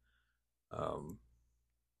weird. Um,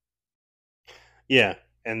 Yeah,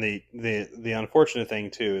 and the unfortunate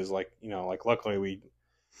thing too is like like luckily we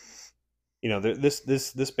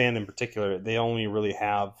this band in particular, they only really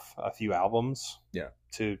have a few albums yeah,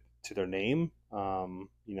 to their name.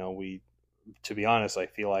 We to be honest, I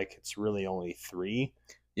feel like it's really only three.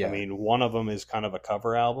 I yeah, mean, one of them is kind of a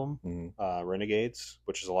cover album, mm, Renegades,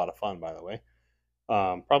 which is a lot of fun, by the way.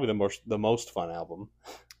 Probably the most fun album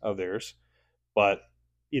of theirs. But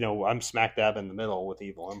I'm smack dab in the middle with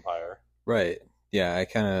Evil Empire. right. Yeah,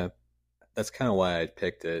 that's kind of why I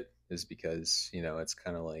picked it is because it's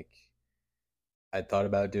kind of like I thought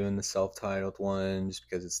about doing the self-titled one just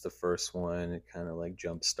because it's the first one. It kind of like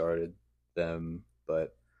jump started them,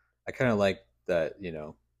 but I kind of like that.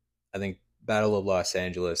 I think Battle of Los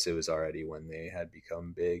Angeles. It was already when they had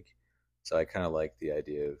become big, so I kind of like the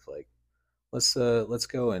idea of like let's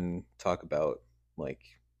go and talk about like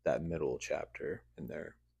that middle chapter in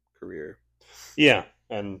their career. Yeah,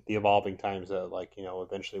 and the evolving times that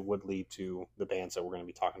eventually would lead to the bands that we're going to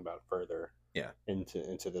be talking about further Yeah,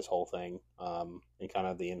 into this whole thing, and kind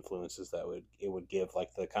of the influences that it would give,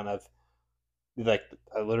 like the kind of like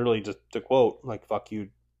I literally just to quote like "fuck you,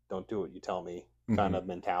 don't do what you tell me" kind hmm, of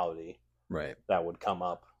mentality right. that would come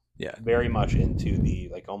up Yeah, very much into the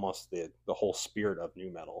like almost the whole spirit of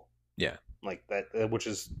new metal, yeah. like that, which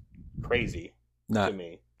is crazy to Not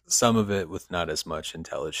me. some of it with not as much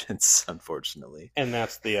intelligence, unfortunately. And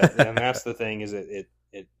that's the thing is it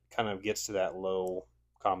kind of gets to that low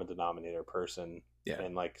common denominator person, Yeah,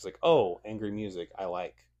 and like it's like, oh, angry music I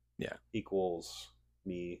like yeah. equals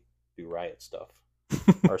me do riot stuff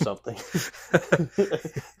or something.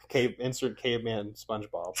 Insert caveman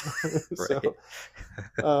SpongeBob. Right.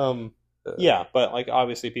 So yeah, but like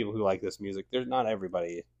obviously people who like this music, there's not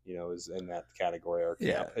everybody is in that category or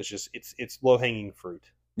camp. Yeah, It's just it's low hanging fruit.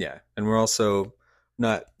 yeah. And we're also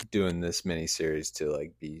not doing this mini series to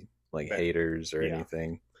like be like But haters or yeah,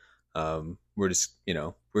 anything. We're just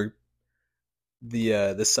we're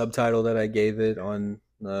the subtitle that I gave it on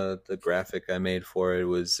the graphic I made for it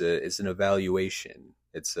was is an evaluation.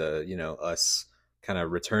 It's us kind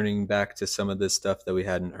of returning back to some of this stuff that we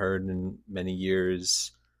hadn't heard in many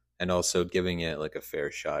years, and also giving it like a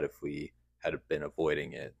fair shot if we had been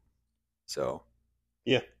avoiding it. So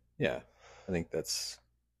yeah, yeah, I think that's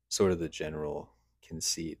sort of the general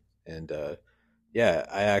conceit. And yeah,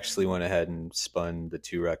 I actually went ahead and spun the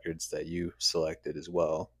two records that you selected as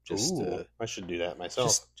well, ooh, I should do that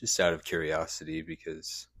myself. just out of curiosity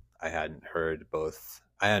because I hadn't heard both.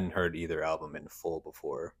 I hadn't heard either album in full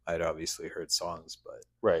before. I'd obviously heard songs, but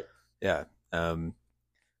Right. yeah, um,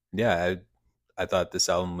 yeah, I thought this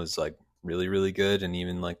album was like really really good, and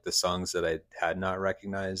even like the songs that I had not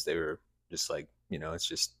recognized, they were just like it's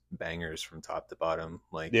just bangers from top to bottom.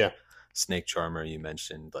 Like Yeah. Snake Charmer, you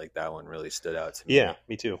mentioned, like that one really stood out to me. Yeah,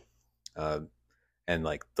 me too. Um, and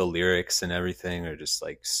like the lyrics and everything are just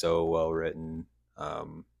like so well written.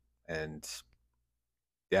 And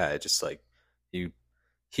yeah, it just like you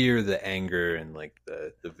hear the anger and like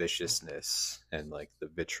the viciousness and like the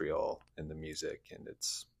vitriol in the music, and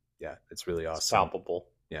it's really It's awesome. palpable.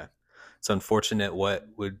 Yeah, it's unfortunate what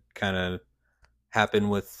would kind of happen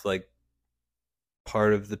with like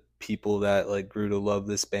part of the people that like grew to love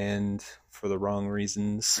this band for the wrong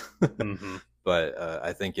reasons. Hmm. But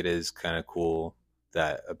I think it is kind of cool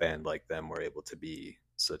that a band like them were able to be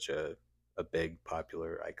such a big,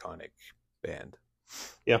 popular, iconic band.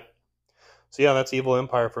 Yeah. So yeah, that's Evil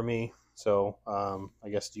Empire for me. So I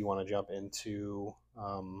guess do you want to jump into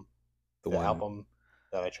The the one, album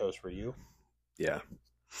that I chose for you? yeah.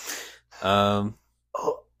 Um,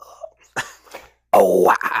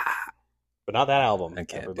 oh, But not that album, I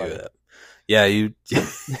can't everybody. do that. Yeah, you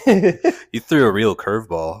you threw a real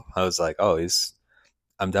curveball. I was like, oh,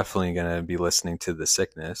 I'm definitely gonna be listening to The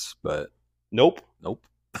Sickness, but Nope. nope.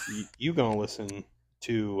 You gonna listen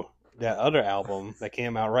to that other album that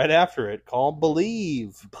came out right after it called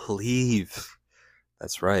Believe. Believe.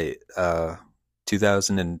 That's right.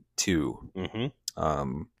 2002. Mm-hmm.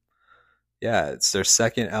 Um, yeah, it's their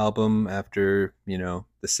second album after,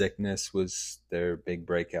 The Sickness was their big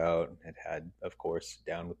breakout. It had, of course,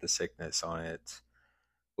 Down with the Sickness on it,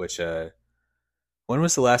 which, when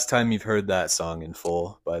was the last time you've heard that song in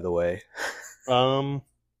full, by the way?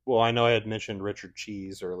 Well, I know I had mentioned Richard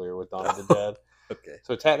Cheese earlier with Dawn of the Dead. Okay.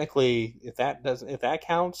 So technically, if that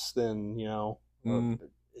counts, then Mm,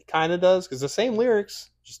 it kind of does because the same lyrics,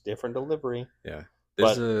 just different delivery. yeah.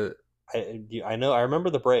 There's But a I know I remember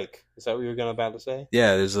the break. Is that what you were about to say?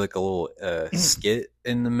 yeah. There's like a little skit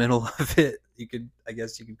in the middle of it. I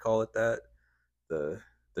guess you could call it that. The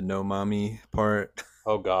the no mommy part.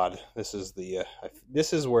 Oh God, this is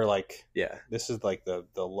where like Yeah. this is like the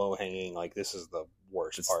low hanging, like this is the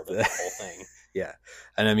worst It's part of the the whole thing. yeah.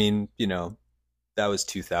 And I mean, that was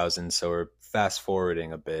 2000, so we're fast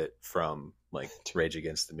forwarding a bit from like Rage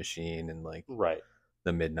Against the Machine and like Right.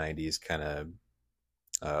 the mid 90s kind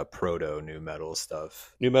of proto new metal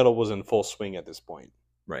stuff. New metal was in full swing at this point.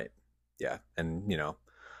 Right. Yeah. And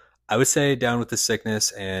I would say Down with the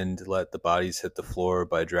Sickness and Let the Bodies Hit the Floor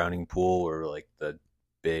by Drowning Pool were like the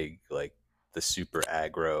big, like the super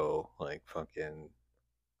aggro, like fucking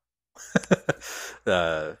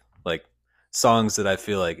uh like songs that I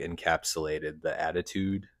feel like encapsulated the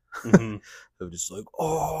attitude Mm-hmm. of just like,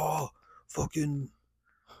 oh fucking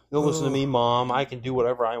Don't listen to me, oh. mom. I can do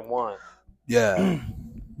whatever I want. Yeah.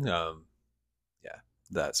 Yeah,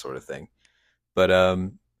 that sort of thing. But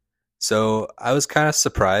so I was kind of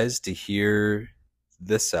surprised to hear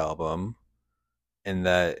this album in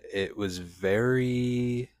that it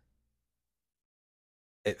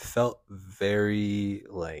felt very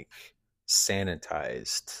like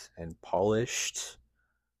sanitized and polished,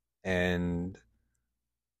 and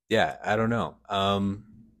yeah, I don't know.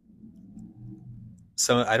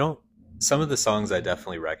 Some of the songs I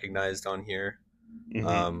definitely recognized on here.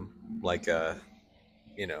 Mm-hmm. Like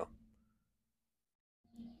you know,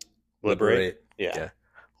 Liberate. liberate. Yeah. Yeah.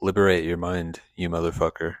 Liberate your mind, you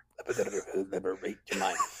motherfucker. Liberate your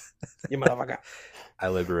mind. You motherfucker. I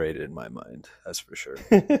liberated my mind, that's for sure.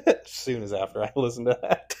 As soon as after I listened to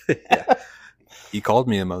that. Yeah. He called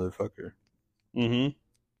me a motherfucker. Mm-hmm.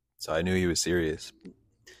 So I knew he was serious.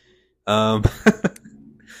 Um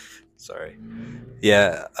sorry.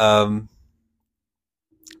 Yeah, I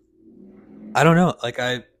don't know. Like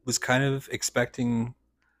I was kind of expecting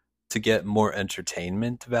to get more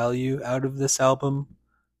entertainment value out of this album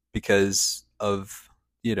because of,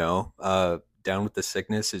 Down with the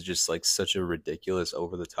Sickness is just like such a ridiculous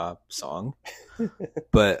over the top song.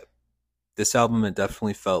 But this album, it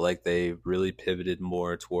definitely felt like they really pivoted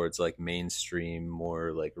more towards like mainstream,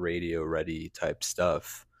 more like radio ready type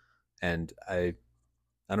stuff. And I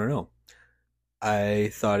don't know. I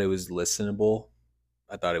thought it was listenable.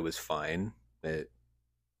 I thought it was fine. But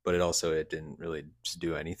it didn't really just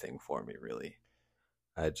do anything for me really.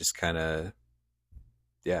 I just kind of,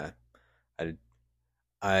 yeah.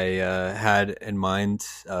 I had in mind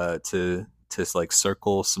to like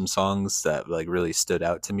circle some songs that like really stood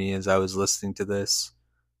out to me as I was listening to this,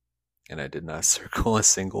 and I did not circle a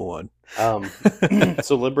single one.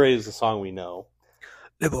 So Liberate is the song we know.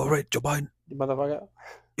 Liberate your mind, You motherfucker.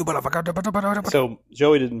 you motherfucker. So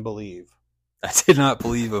Joey didn't believe. I did not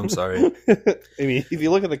believe. I'm sorry. I mean, if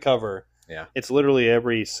you look at the cover, Yeah, it's literally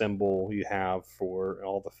every symbol you have for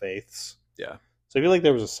all the faiths. yeah, So I feel like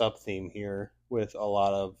there was a sub theme here with a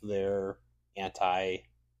lot of their anti-faith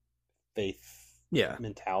yeah.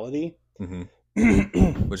 mentality.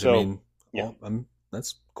 Mm-hmm. Which So, I mean, yeah,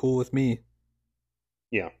 that's cool with me.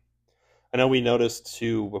 yeah. I know we noticed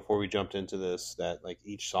too before we jumped into this that like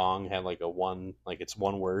each song had like it's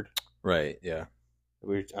one word. Right. Yeah.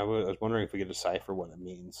 I was wondering if we could decipher what it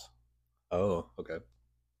means. Oh. Okay.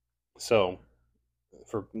 So,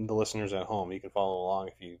 for the listeners at home, you can follow along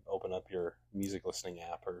if you open up your music listening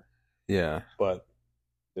app Yeah. but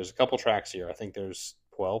there's a couple tracks here. I think there's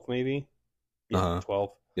 12 maybe. Yeah,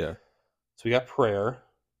 12. Yeah. So we got prayer,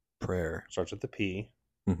 Prayer. starts with the P.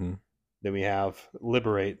 Mm-hmm. Then we have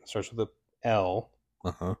liberate, starts with the L.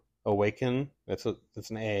 Uh-huh. Awaken, that's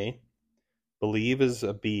an A. Believe is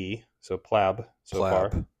a B, so plab so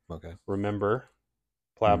Plab. far. Okay. Remember,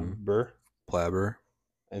 plabber. Plabber.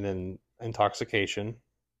 And then intoxication,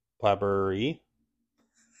 plabbery.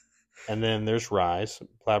 And then there's rise,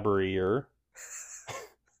 plabberier.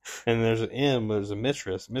 And there's an M, there's a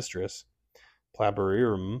mistress,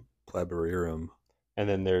 plabberium. Plaberium. And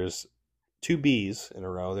then there's two B's in a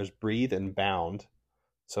row. There's breathe and bound.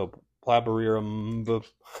 So plabberium.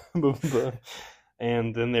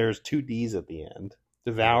 And then there's two D's at the end.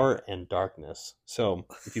 Devour and darkness. So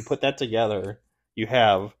if you put that together, you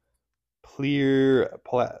have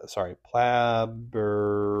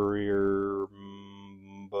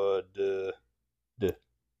plabberium.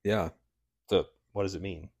 Yeah. So what does it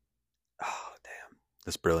mean? Oh, damn.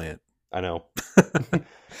 That's brilliant. I know.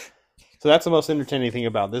 So that's the most entertaining thing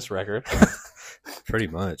about this record. Pretty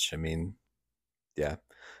much. I mean, yeah.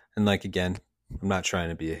 And like, again, I'm not trying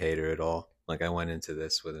to be a hater at all. Like I went into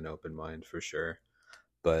this with an open mind for sure,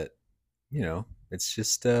 but it's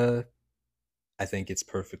just I think it's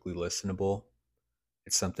perfectly listenable.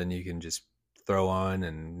 It's something you can just throw on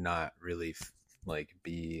and not really like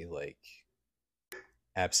be like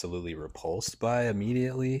absolutely repulsed by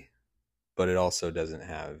immediately, but it also doesn't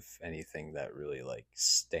have anything that really like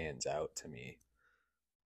stands out to me.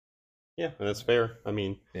 Yeah, that's fair. I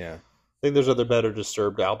mean, Yeah. I think there's other better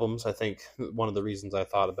Disturbed albums. I think one of the reasons I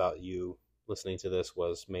thought about you listening to this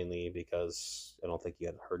was mainly because I don't think you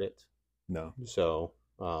had heard it. No. So,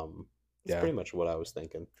 that's Yeah. pretty much what I was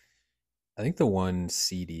thinking. I think the one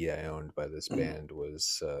CD I owned by this band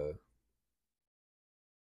was I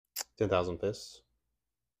 10,000 Fists,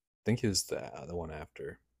 think it was the one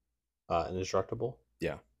after. Indestructible.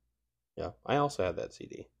 Yeah. Yeah, I also had that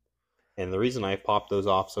CD. And the reason I popped those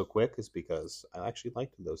off so quick is because I actually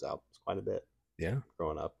liked those albums quite a bit. Yeah.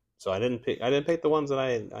 Growing up, so I didn't pick the ones that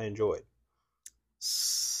I enjoyed.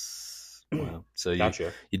 Wow. So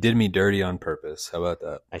Gotcha. you did me dirty on purpose. How about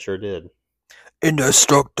that? I sure did.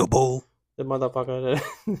 Indestructible. The motherfucker.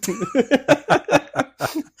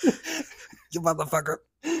 You motherfucker.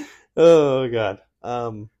 Oh god.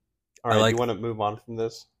 All right. like, you want to move on from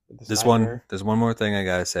this? There's one more thing I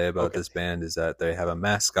gotta say about this band is that they have a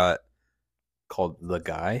mascot called the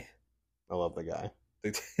Guy. I love the Guy.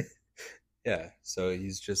 Yeah, so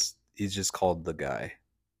he's just called the Guy.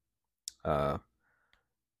 It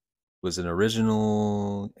was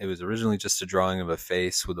originally just a drawing of a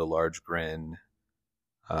face with a large grin.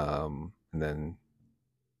 And then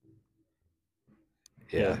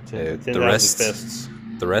the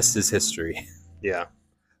rest is history. Yeah.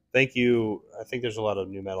 Thank you. I think there's a lot of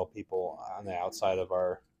new metal people on the outside of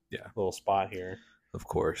our little spot here. Of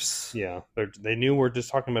course. Yeah. They knew we're just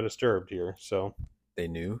talking about Disturbed here, so. They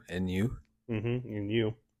knew, and you. Mm-hmm, and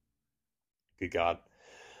you. Good God.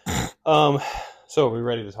 So are we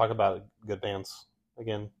ready to talk about good bands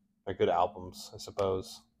again? Or good albums, I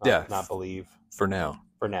suppose. Not Believe. For now.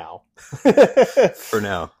 For now. For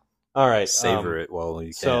now. All right. Savor it while you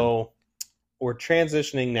can. So we're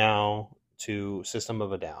transitioning now to System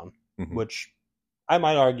of a Down, which I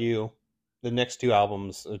might argue the next two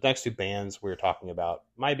bands we're talking about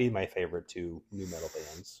might be my favorite two new metal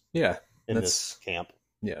bands. Yeah. In this camp.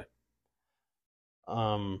 Yeah.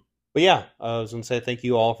 But yeah, I was going to say thank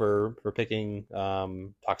you all for picking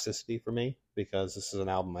Toxicity for me, because this is an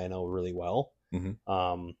album I know really well. Mm-hmm.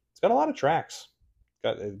 It's got a lot of tracks,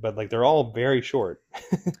 but like they're all very short.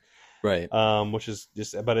 Right. Which is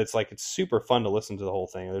but it's super fun to listen to the whole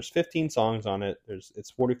thing. There's 15 songs on it.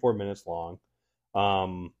 It's 44 minutes long.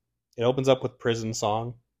 It opens up with Prison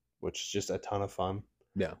Song, which is just a ton of fun.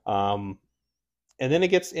 Yeah. And then it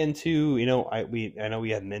gets into, I know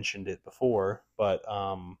we had mentioned it before, but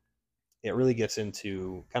it really gets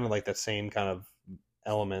into kind of like that same kind of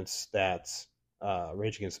elements that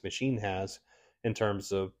Rage Against the Machine has in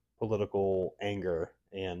terms of political anger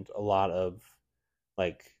and a lot of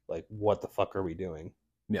like what the fuck are we doing?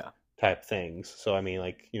 Yeah. Type things. So I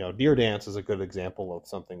mean, Deer Dance is a good example of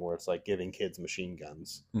something where it's like giving kids machine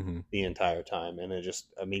guns the entire time, and it just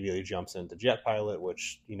immediately jumps into Jet Pilot,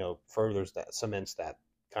 which furthers that, cements that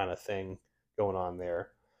kind of thing going on there.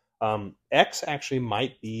 X actually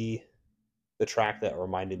might be the track that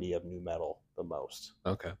reminded me of new metal the most.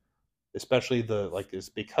 Okay. Especially it's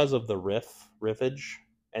because of the riffage,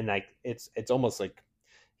 and it's almost like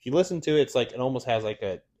if you listen to it, it's like it almost has like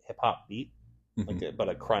a hip hop beat. But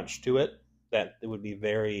a crunch to it that it would be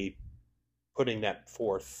very putting that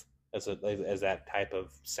forth as that type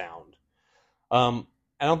of sound. I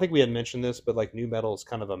don't think we had mentioned this, but like new metal is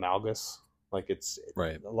kind of amalgamous.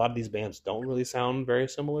 Right. A lot of these bands don't really sound very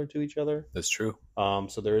similar to each other. That's true.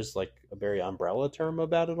 So there is like a very umbrella term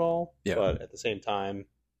about it all. Yeah. But at the same time,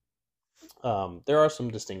 there are some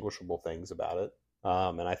distinguishable things about it.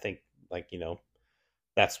 And I think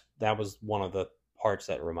that was one of the parts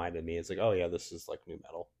that reminded me. It's like, oh yeah, this is like new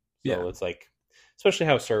metal. So it's like, especially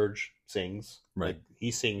how Serge sings. Right. Like,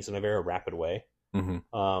 he sings in a very rapid way,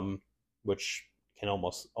 which can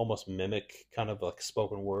almost mimic kind of like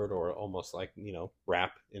spoken word, or almost like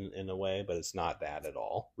rap in a way, but it's not that at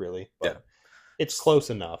all, really. But it's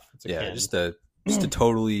close enough. It's just a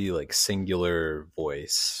totally like singular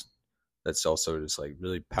voice that's also just like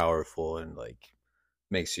really powerful and like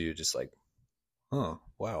makes you just like, oh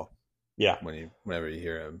wow. Yeah. Whenever you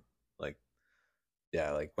hear him, like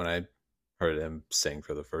when I heard him sing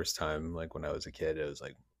for the first time, like when I was a kid, it was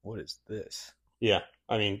like, what is this? Yeah.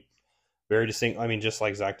 I mean, very distinct. I mean, just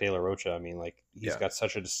like Zach De La Rocha, I mean, like he's got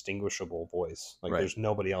such a distinguishable voice. Like there's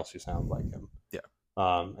nobody else who sounds like him. Yeah.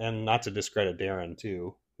 And not to discredit Darren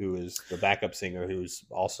too, who is the backup singer, who's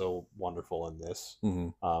also wonderful in this. Hmm.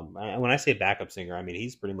 And when I say backup singer, I mean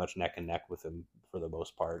he's pretty much neck and neck with him for the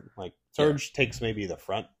most part. Like Yeah, Serge takes maybe the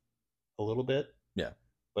front a little bit, yeah,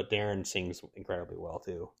 but Darren sings incredibly well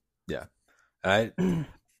too. yeah. I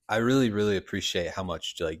I really really appreciate how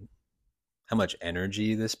much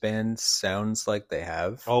energy this band sounds like they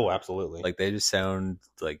have. Oh, absolutely. Like they just sound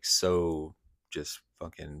like so just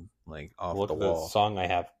fucking like off Look the at the wall. song I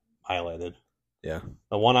have highlighted. Yeah,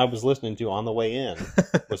 The one I was listening to on the way in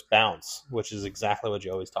was Bounce, which is exactly what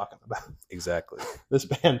you're always talking about. exactly. This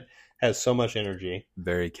band has so much energy.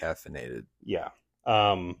 Very caffeinated. Yeah.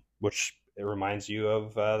 Which it reminds you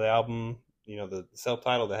of the album, the self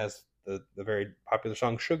title that has the very popular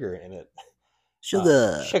song Sugar in it.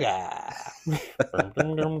 Sugar. Sugar. Dum,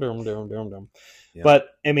 dum, dum, dum, dum, dum, dum. Yeah. But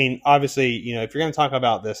I mean, obviously, if you're going to talk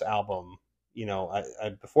about this album,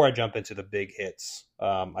 before I jump into the big hits,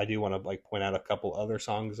 I do want to like point out a couple other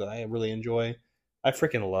songs that I really enjoy. I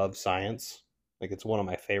freaking love Science. Like it's one of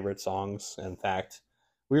my favorite songs. In fact,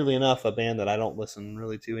 weirdly enough, a band that I don't listen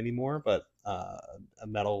really to anymore, but a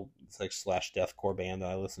metal like slash deathcore band that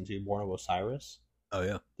I listen to, Born of Osiris, Oh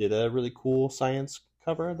yeah. did a really cool Science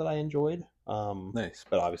cover that I enjoyed. Nice.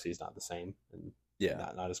 But obviously, it's not the same and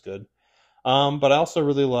Yeah. not as good. But I also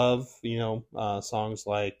really love, songs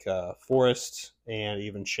like Forest and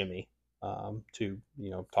even Shimmy, to,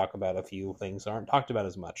 talk about a few things that aren't talked about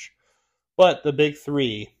as much. But the big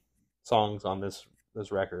three songs on this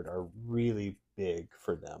record are really big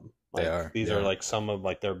for them. They Like are. these They are are. like some of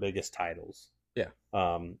like their biggest titles. Yeah.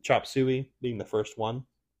 Chop Suey being the first one.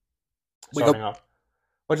 Wake Starting up. off,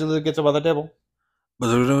 what you look gets about the devil? We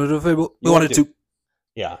You wanted want to. to.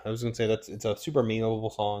 Yeah, I was gonna say it's a super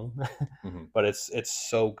memeable song, Hmm. but it's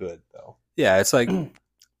so good though. Yeah, it's one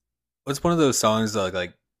of those songs that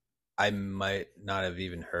like I might not have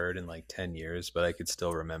even heard in like 10 years, but I could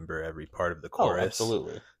still remember every part of the Oh, chorus.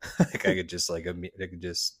 absolutely. Like I could just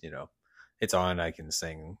it's on, I can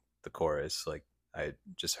sing the chorus. Like I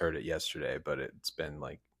just heard it yesterday, but it's been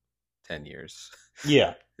like 10 years.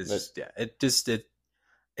 Yeah, It's that, just, yeah,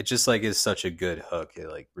 it just like is such a good hook. It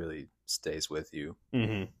like really stays with you.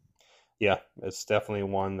 hmm yeah, it's definitely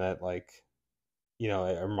one that like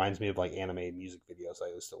it reminds me of like anime music videos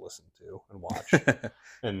I used to listen to and watch,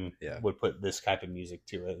 and Yeah, would put this type of music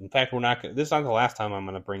to it. In fact, this is not the last time I'm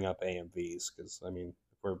going to bring up AMVs because I mean,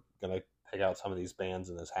 if we're going to pick out some of these bands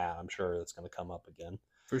in this hat, I'm sure it's going to come up again.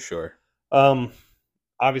 for sure. Um,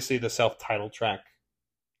 Obviously, the self-titled track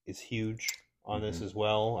is huge on this Hmm. as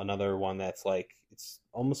well. Another one that's like it's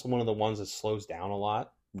almost one of the ones that slows down a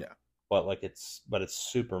lot, Yeah. but it's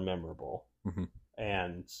super memorable Hmm.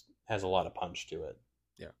 and has a lot of punch to it.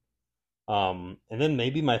 Yeah. And then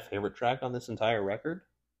maybe my favorite track on this entire record,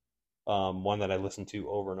 one that I listened to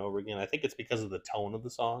over and over again. I think it's because of the tone of the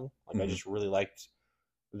song. Like I Hmm. just really liked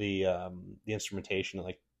the instrumentation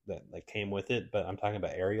that came with it. But I'm talking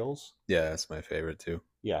about Aerials. Yeah, that's my favorite too.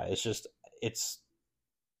 Yeah, it's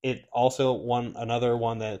it also another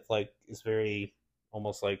one that like is very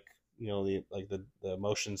almost like the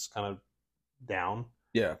emotions kind of down,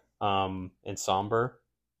 Yeah. and somber,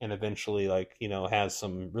 and eventually like has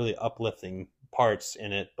some really uplifting parts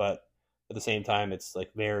in it, but at the same time it's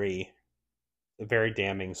like a very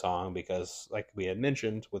damning song because like we had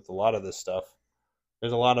mentioned with a lot of this stuff,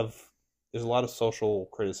 there's a lot of social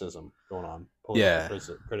criticism going on, political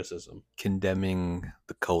Yeah. criticism. Condemning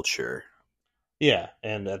the culture. Yeah,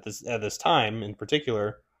 and at this time in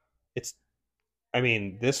particular, it's I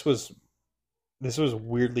mean this was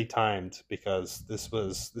weirdly timed because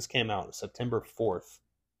this came out September 4th,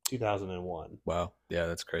 2001. Wow. Yeah,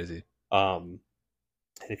 that's crazy. And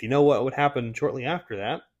if you know what would happen shortly after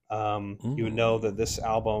that, you would know that Mm. this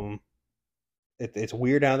album, it's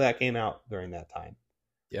weird how that came out during that time.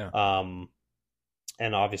 Yeah. Um,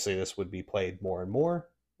 and obviously this would be played more and more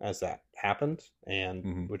as that happened, and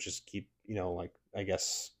Hmm. would just keep, like I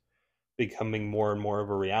guess becoming more and more of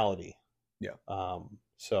a reality. Yeah.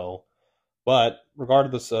 So, but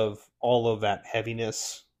regardless of all of that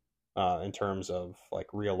heaviness, in terms of like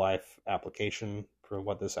real life application for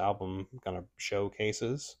what this album kind of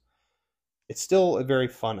showcases, it's still a very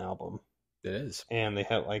fun album. It is. And they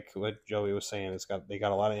have, like what Joey was saying, they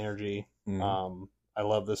got a lot of energy. Mm. I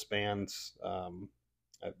love this band.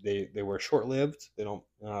 They were short lived. They're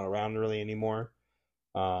not around really anymore.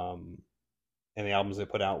 Um, and the albums they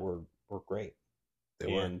put out were great, They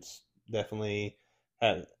were. and definitely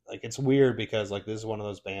had like it's weird because like this is one of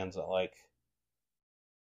those bands that like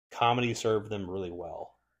comedy served them really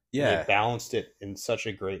well. And they Yeah. balanced it in such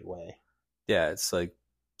a great way. Yeah, it's like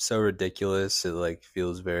so ridiculous. It like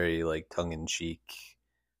feels very like tongue in cheek.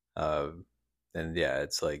 Uh, and yeah,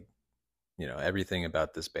 it's like, everything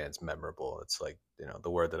about this band's memorable. It's like, the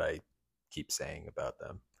word that I keep saying about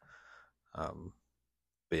them. Um,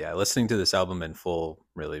 but yeah, listening to this album in full,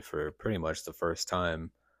 really for pretty much the first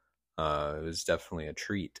time, it was definitely a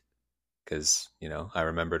treat because I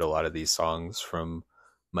remembered a lot of these songs from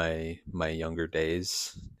my younger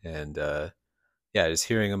days, and yeah, just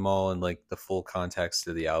hearing them all and like the full context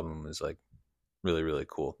of the album was like really really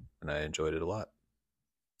cool, and I enjoyed it a lot.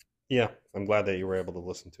 Yeah, I'm glad that you were able to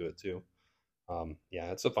listen to it too.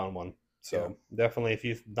 Yeah, it's a fun one. Yeah. So definitely, if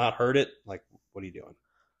you've not heard it, like, what are you doing?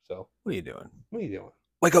 So What are you doing? what are you doing?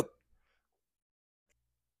 Wake up!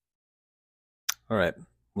 All right.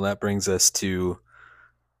 Well, that brings us to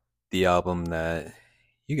the album that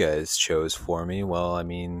you guys chose for me. Well, I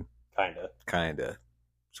mean, Kinda. kinda,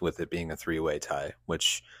 with it being a three-way tie,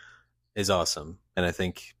 which is awesome, and I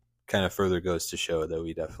think kind of further goes to show that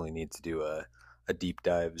we definitely need to do a deep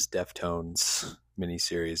dives Deftones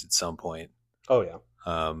miniseries at some point. Oh yeah.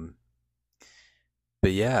 Um,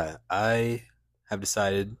 but yeah, I have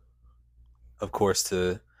decided, of course,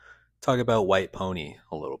 to talk about White Pony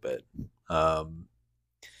a little bit. Um,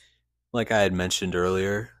 like I had mentioned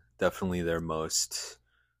earlier, definitely their most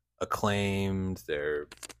acclaimed, their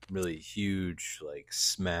really huge, like,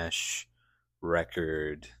 smash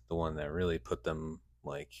record, the one that really put them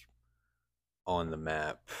like on the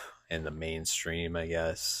map and the mainstream, I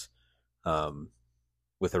guess. Um,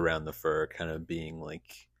 with Around the Fur kind of being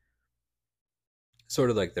like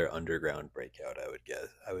sort of like their underground breakout, I would guess.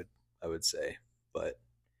 I would say. But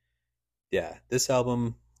yeah, this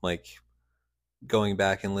album, like going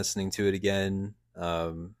back and listening to it again,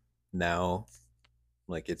 now,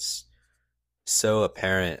 like it's so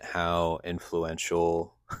apparent how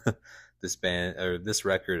influential this band, or this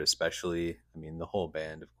record especially, I mean the whole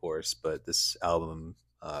band of course, but this album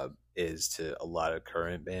is to a lot of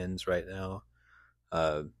current bands right now,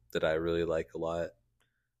 that I really like a lot.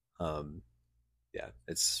 um, yeah,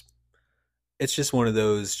 it's just one of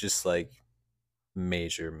those just like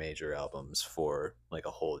major albums for like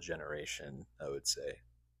a whole generation, I would say.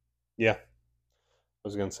 Yeah. I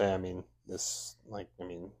was gonna say. I mean, this, like, I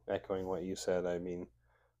mean, echoing what you said. I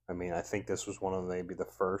think this was one of maybe the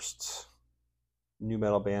first new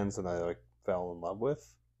metal bands that I like fell in love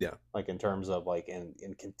with. Yeah. Like in terms of like, and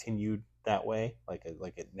continued that way. Like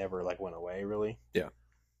it never like went away really. Yeah.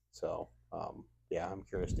 So yeah, I'm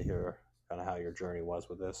curious to hear kind of how your journey was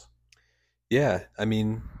with this. Yeah, I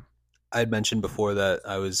mean, I'd mentioned before that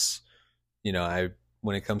I was, I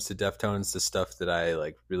when it comes to Deftones, the stuff that I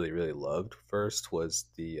like really really loved first was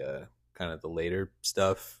the kind of the later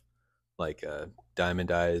stuff, like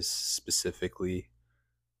Diamond Eyes specifically.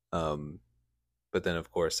 Um, but then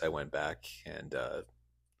of course I went back and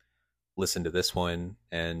listened to this one,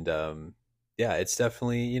 and yeah, it's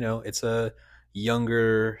definitely, it's a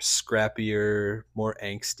younger, scrappier, more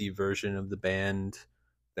angsty version of the band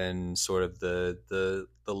than sort of the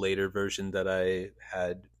later version that I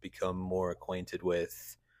had become more acquainted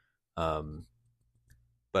with. Um,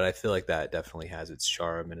 but I feel like that definitely has its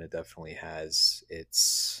charm, and it definitely has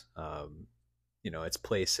its its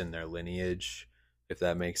place in their lineage, if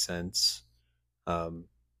that makes sense. Um,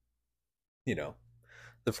 you know,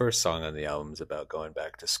 the first song on the album is about going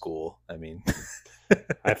back to school. I mean,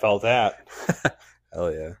 I felt that,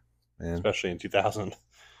 hell yeah, man. especially in 2000.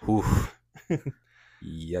 Oof.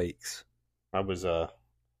 Yikes. I was a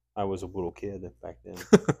little kid back then.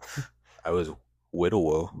 I was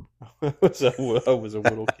widower. I was a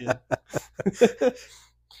little kid.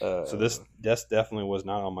 So this definitely was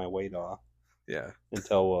not on my radar. Yeah.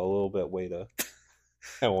 Until a little bit later.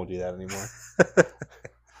 I won't do that anymore.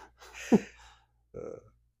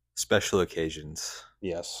 Special occasions.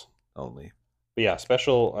 Yes. Only. But yeah,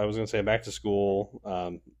 special. I was going to say back to school.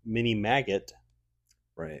 Mini Maggot.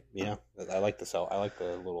 Right. Yeah, I like the cell. I like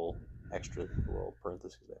the little extra little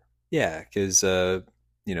parentheses there. Yeah, because the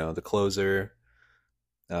closer,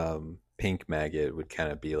 Pink Maggot, would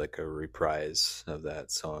kind of be like a reprise of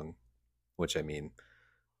that song, which, I mean,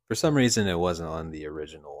 for some reason it wasn't on the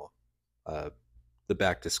original. The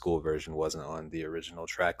Back to School version wasn't on the original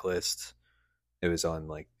track list. It was on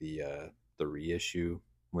like the reissue,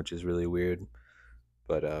 which is really weird.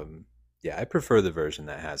 But yeah, I prefer the version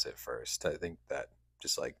that has it first. I think that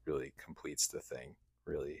just like really completes the thing.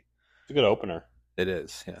 Really, it's a good opener. It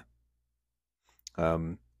is, yeah.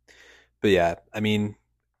 But yeah, I mean,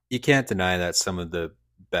 you can't deny that some of the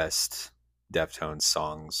best Deftones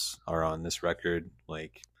songs are on this record.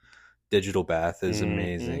 Like Digital Bath is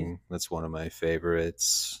amazing. Mm-hmm. That's one of my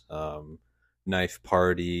favorites. Knife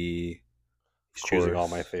Party. He's choosing all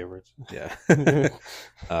my favorites. Yeah.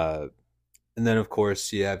 And then of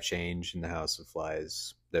course you have Change in the House of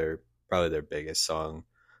Flies. They're probably their biggest song.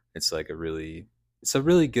 It's like it's a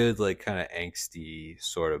really good like kind of angsty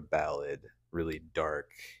sort of ballad, really dark,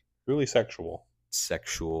 Really sexual.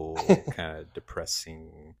 sexual, kind of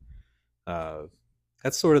depressing. Uh,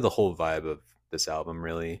 that's sort of the whole vibe of this album,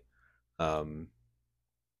 really. Um,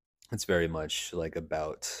 it's very much like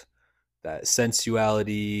about that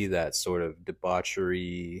sensuality, that sort of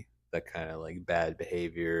debauchery, that kind of like bad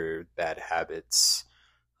behavior, bad habits,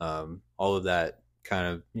 all of that kind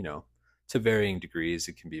of, to varying degrees,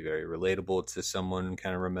 it can be very relatable to someone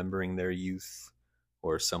kind of remembering their youth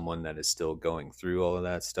or someone that is still going through all of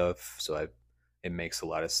that stuff. It makes a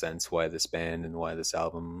lot of sense why this band and why this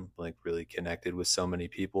album like really connected with so many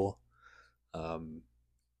people. Um,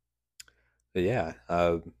 but yeah,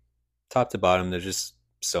 top to bottom, there's just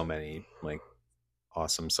so many like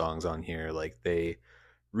awesome songs on here. Like they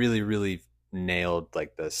really, really nailed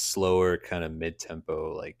like the slower kind of mid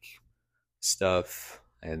tempo like stuff,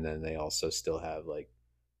 and then they also still have like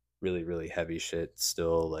really, really heavy shit.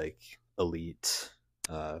 Still like Elite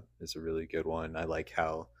is a really good one. I like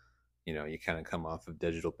how you kind of come off of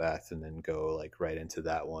Digital Bath and then go like right into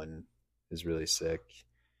that one is really sick.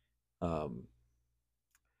 Um,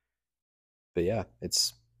 but yeah,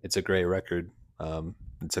 it's a great record.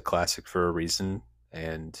 It's a classic for a reason,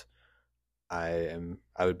 and I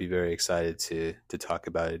would be very excited to talk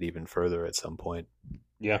about it even further at some point.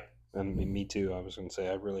 Yeah, and me too. I was going to say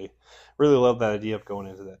I really, really love that idea of going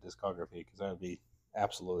into that discography because that would be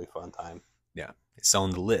absolutely fun time. Yeah, it's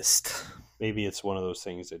on the list. Maybe it's one of those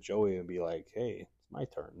things that Joey would be like, "Hey, it's my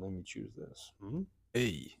turn. Let me choose this." Mm-hmm.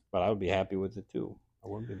 Hey, But I would be happy with it too. I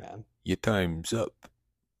wouldn't be mad. your time's up.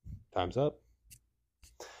 Time's up.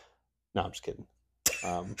 No, I'm just kidding.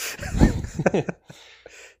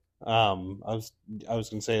 Um, I was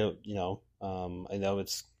gonna say, I know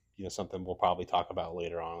it's something we'll probably talk about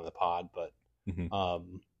later on in the pod, but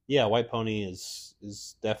Mhm. yeah, White Pony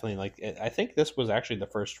is definitely like I think this was actually the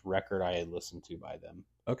first record I had listened to by them.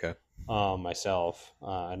 Okay, Myself,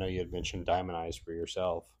 I know you had mentioned Diamond Eyes for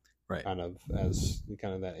yourself, right. kind of as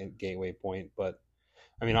kind of that gateway point, but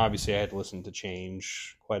I mean, obviously, I had listened to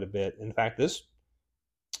Change quite a bit. In fact, this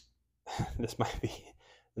might be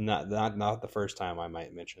not the first time I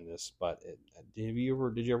might mention this, but did you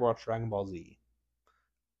ever watch Dragon Ball Z?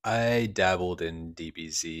 I dabbled in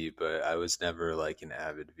DBZ, but I was never like an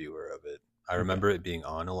avid viewer of it. I Okay. remember it being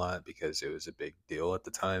on a lot because it was a big deal at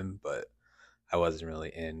the time, but I wasn't really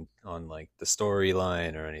in on like the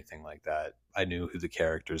storyline or anything like that. I knew who the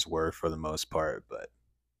characters were for the most part, but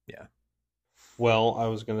yeah. Well, I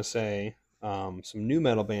was gonna say some new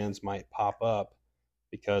metal bands might pop up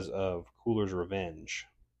because of Cooler's Revenge,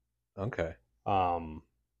 Okay. um,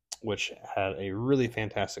 which had a really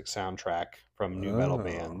fantastic soundtrack from new metal Oh,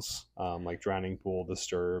 bands like Drowning Pool,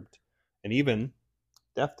 Disturbed, and even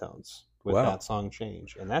Deftones with wow. that song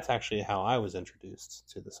Change. And that's actually how I was introduced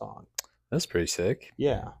to the song. That's pretty sick.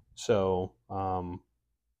 Yeah. So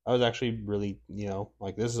I was actually really,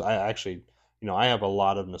 like this is I actually, I have a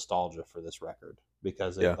lot of nostalgia for this record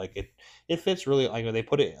because Yeah. it fits really like they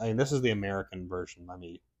put it. I mean, this is the American version. Let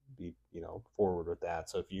me be forward with that.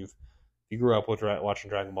 So if you grew up with watching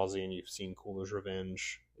Dragon Ball Z and you've seen Cooler's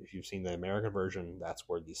Revenge, if you've seen the American version, that's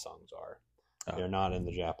where these songs are. Oh, They're not in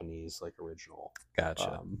the Japanese like original.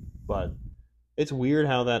 gotcha. But it's weird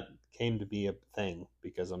how that came to be a thing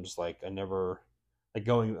because I'm just like I never like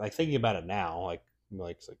going like thinking about it now like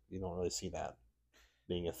it's like you don't really see that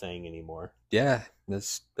being a thing anymore. Yeah,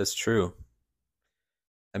 that's true.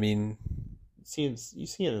 I mean, You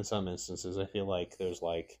see it in some instances. I feel like there's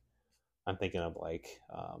like I'm thinking of like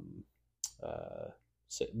uh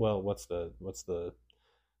well what's the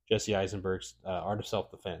Jesse Eisenberg's Art of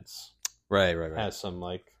Self Defense right, right, right. has some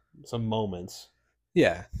like some moments,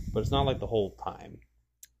 Yeah, but it's not like the whole time,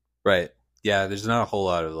 right. Yeah, there's not a whole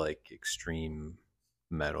lot of like extreme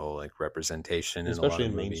metal like representation in a lot especially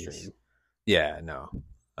of in movies. mainstream. Yeah, no.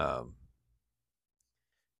 Um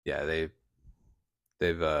yeah, they've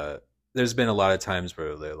there's been a lot of times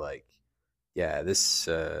where they're like, yeah, this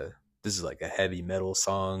is like a heavy metal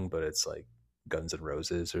song, but it's like Guns N'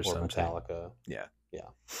 Roses or Or something. Metallica. Yeah. Yeah,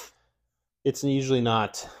 it's usually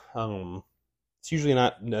not. It's usually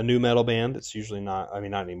not a new metal band. It's usually not. I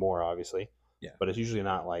mean, not anymore, obviously, Yeah. but it's usually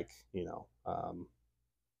not like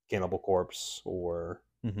Cannibal Corpse or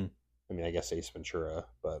Hmm. I mean, I guess Ace Ventura,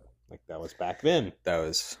 but like that was back then, That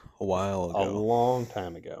was a while a ago. long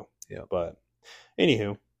time ago. Yeah. But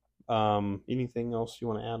anywho, anything else you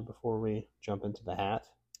want to add before we jump into the hat?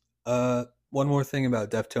 One more thing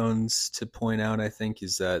about Deftones to point out, I think,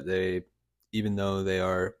 is that they, even though they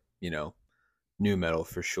are, new metal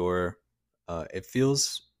for sure, It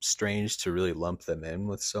feels strange to really lump them in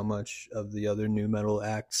with so much of the other new metal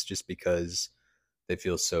acts, just because they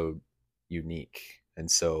feel so unique and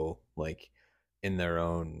so like in their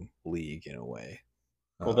own league in a way.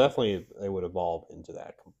 Well, definitely they would evolve into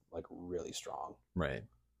that like really strong. Right.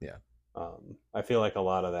 Yeah. I feel like a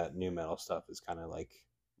lot of that new metal stuff is kind of like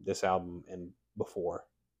this album and before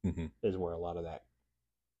is where a lot of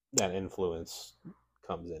that influence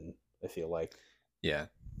comes in. I feel like. Yeah.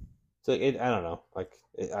 So I don't know. Like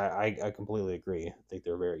I completely agree. I think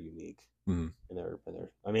they're very unique. And they're.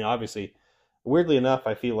 I mean, obviously, weirdly enough,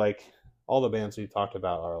 I feel like all the bands we talked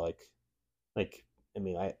about are like. I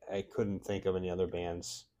mean, I couldn't think of any other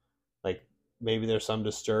bands. Like maybe there's some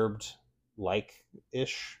Disturbed like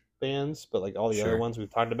ish bands, but like all the other ones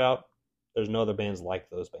we've talked about, there's no other bands like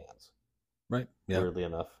those bands. Right. Yeah. Weirdly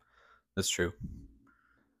enough. That's true.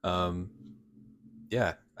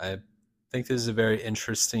 Yeah, I think this is a very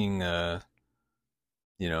interesting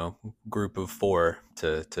group of 4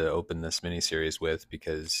 to open this miniseries with,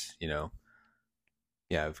 because,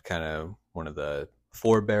 I've kind of one of the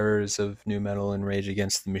forebearers of new metal and Rage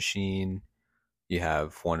Against the Machine. You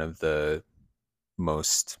have one of the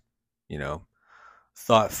most,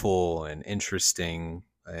 thoughtful and interesting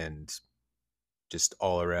and just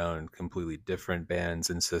all around completely different bands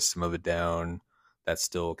in System of a Down that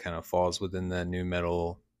still kind of falls within that new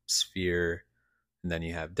metal sphere. And then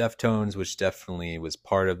you have Deftones, which definitely was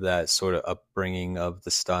part of that sort of upbringing of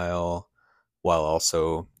the style, while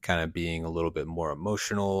also kind of being a little bit more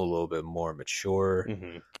emotional, a little bit more mature.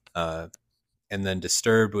 And then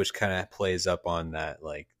Disturbed, which kind of plays up on that,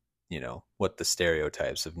 like, what the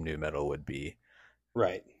stereotypes of new metal would be.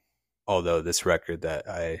 Right. Although this record that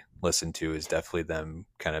I listened to is definitely them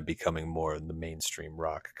kind of becoming more in the mainstream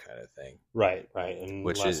rock kind of thing. Right. And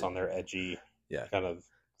which less on their edgy kind of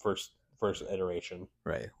first iteration.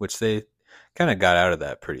 Right. Which they kind of got out of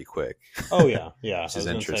that pretty quick. Oh, yeah. Yeah. Which is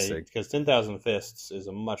interesting. Because 10,000 Fists is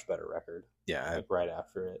a much better record. Yeah. Like right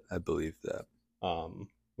after it. I believe that.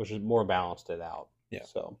 Which is more balanced it out. Yeah.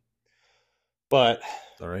 So. But.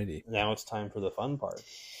 Alrighty. Now it's time for the fun part.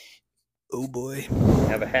 Oh, boy.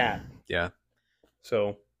 Have a hat. Yeah.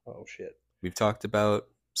 So. Oh, shit. We've talked about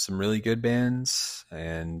some really good bands,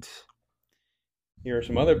 and here are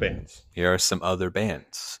some other bands.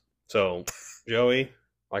 So, Joey,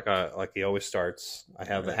 like he always starts, I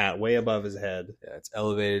have the hat way above his head. Yeah, it's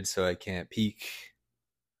elevated so I can't peek.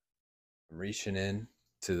 I'm reaching in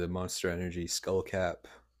to the Monster Energy skull cap.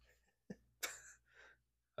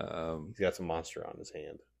 He's got some Monster on his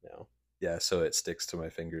hand now. Yeah, so it sticks to my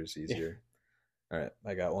fingers easier. All right,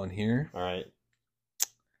 I got one here. All right.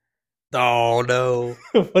 Oh, no.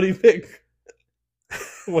 What do you pick?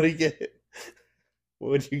 What do you get?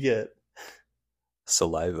 What would you get?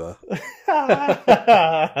 Saliva.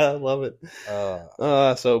 I love it.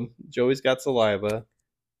 So Joey's got saliva.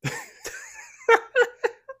 I'm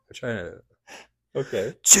trying to.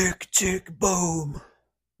 Okay. Chick, boom.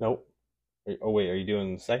 Nope. Oh wait, are you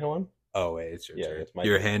doing the second one? Oh wait, it's your turn. It's my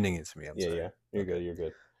You're turn. handing it to me. I'm sorry. Yeah. You're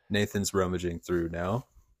good. Nathan's rummaging through now.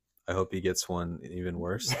 I hope he gets one even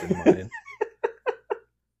worse than mine.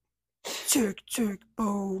 Chick,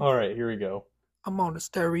 boom. All right, here we go. I'm on the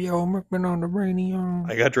stereo, Merkman on the radio.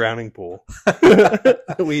 I got Drowning Pool.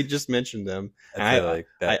 We just mentioned them. I feel like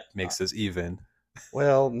that makes us even.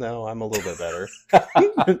 Well, no, I'm a little bit better.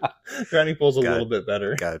 Drowning Pool's a little bit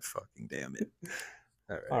better. God fucking damn it.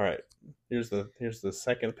 All right. Here's the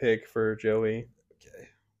second pick for Joey. Okay.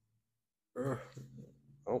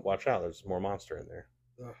 Oh, watch out. There's more Monster in there.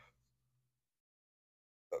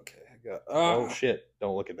 Okay, I got. Oh shit!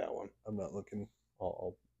 Don't look at that one. I'm not looking.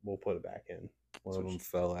 We'll put it back in. One of them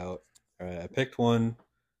fell out. All right, I picked one.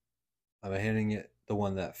 I'm handing it the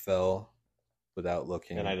one that fell without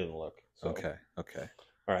looking. And I didn't look. So. Okay.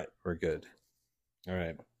 All right, we're good. All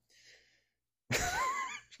right.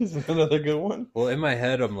 Is that another good one? Well, in my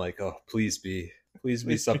head, I'm like, oh, please be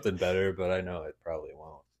something better, but I know it probably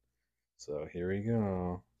won't. So here we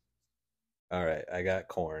go. All right, I got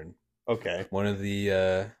Korn. Okay. One of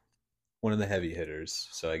the heavy hitters.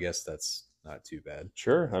 So I guess that's not too bad.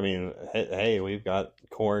 Sure. I mean, hey, we've got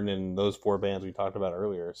Korn and those 4 bands we talked about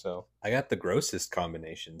earlier. So I got the grossest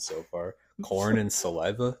combination so far: Korn and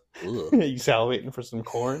saliva. You salivating for some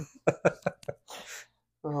Korn?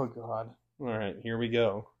 Oh God! All right, here we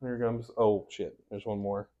go. Here comes. Oh shit! There's one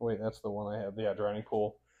more. Wait, that's the one I have. Yeah, Drowning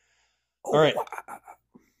Pool. All right.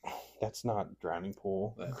 That's not Drowning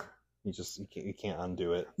Pool. You can't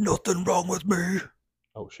undo it. Nothing wrong with me.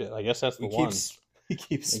 Oh shit! I guess that's the one. He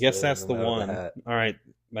keeps. I guess that's the one. All right,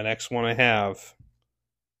 my next one I have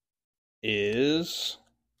is.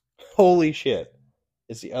 Holy shit!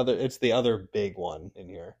 It's the other big one in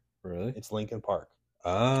here. Really? It's Linkin Park.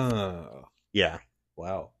 Oh, Yeah,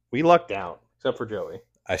 wow. we lucked out, except for Joey.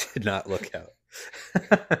 I did not look out.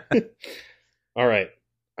 All right,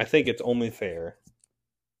 I think it's only fair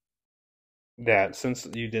that since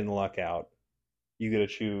you didn't luck out, you get to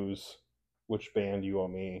choose which band you owe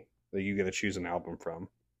me that you get to choose an album from.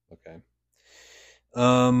 Okay.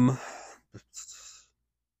 I'll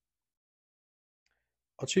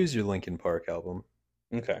choose your Linkin Park album.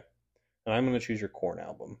 Okay, and I'm going to choose your Korn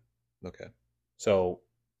album. Okay. So,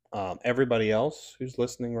 everybody else who's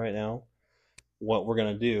listening right now, what we're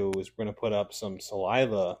going to do is we're going to put up some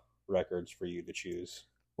Saliva records for you to choose.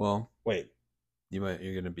 Well, Wait, you're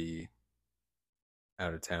going to be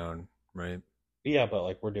out of town, right? yeah, but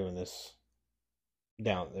like we're doing this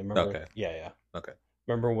down. Remember? Okay. Yeah. Okay.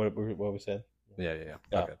 Remember what we said? Yeah.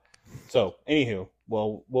 Okay. So, anywho,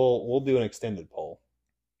 well, we'll do an extended poll.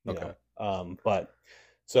 Okay. But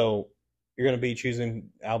so you're going to be choosing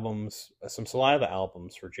albums, some Saliva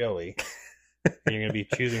albums for Joey, and you're going to be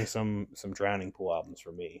choosing some Drowning Pool albums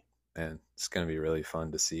for me. And it's going to be really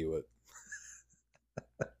fun to see what.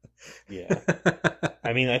 Yeah.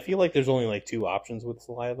 I mean, I feel like there's only like two options with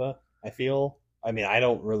Saliva. I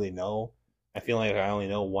don't really know. I feel like I only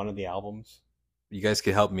know one of the albums. You guys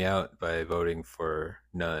could help me out by voting for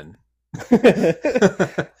none.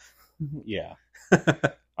 Yeah.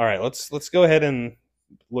 All right, let's go ahead and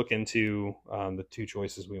look into the two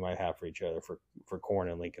choices we might have for each other for Korn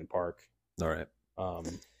and Linkin Park. All right. I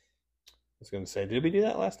was going to say, did we do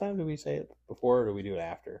that last time? Did we say it before, or did we do it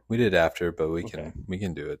after? We did after, but we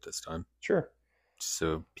can do it this time. Sure.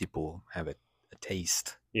 So people have a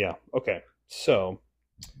taste. Yeah. Okay. So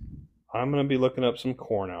I'm going to be looking up some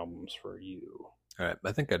Korn albums for you. All right.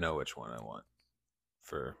 I think I know which one I want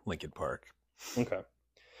for Linkin Park. Okay.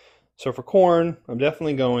 So for Korn, I'm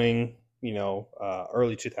definitely going,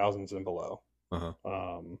 early 2000s and below.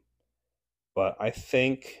 Uh-huh. But I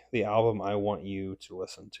think the album I want you to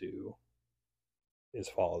listen to is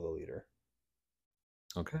Follow the Leader.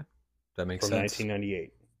 Okay. That makes from sense.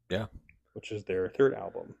 1998. Yeah. Which is their third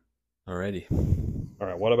album. Alrighty. All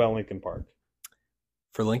right. What about Linkin Park?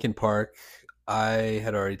 For Linkin Park, I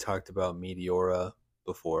had already talked about Meteora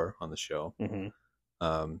before on the show.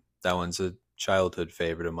 Mm-hmm. That one's a childhood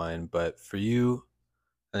favorite of mine, but for you,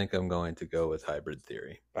 I think I'm going to go with Hybrid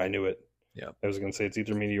Theory. I knew it. Yeah. I was going to say it's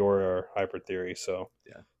either Meteora or Hybrid Theory, so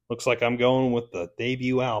yeah. Looks like I'm going with the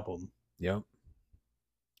debut album. Yep.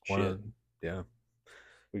 Yeah.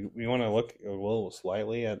 We want to look a little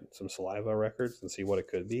slightly at some Saliva records and see what it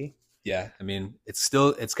could be. Yeah, I mean, it's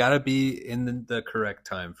got to be in the correct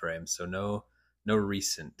time frame, so no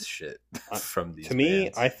recent shit from these. To me,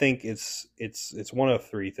 bands. I think it's one of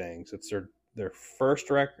three things. It's their first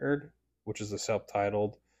record, which is the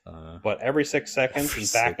self-titled, but every 6 seconds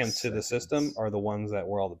and back into the system are the ones that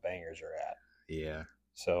where all the bangers are at. Yeah.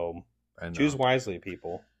 So choose wisely,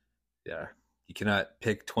 people. Yeah. You cannot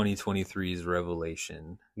pick 2023's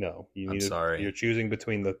Revelation. No, sorry. You're choosing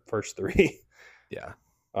between the first three. Yeah.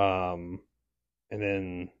 And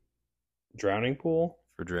then Drowning Pool.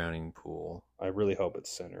 For Drowning Pool, I really hope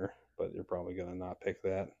it's Sinner, but you're probably gonna not pick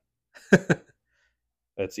that.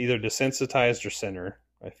 It's either Desensitized or Sinner.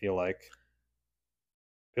 I feel like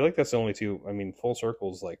that's the only two. I mean, Full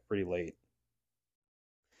Circle's like pretty late.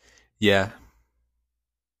 Yeah.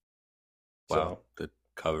 So, Wow. The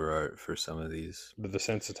cover art for some of these. The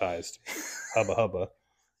Desensitized. Hubba hubba.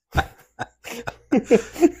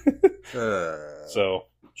 So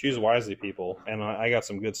choose wisely, people. And I got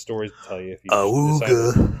some good stories to tell you. If you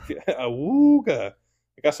Awooga.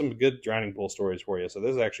 I got some good Drowning Pool stories for you. So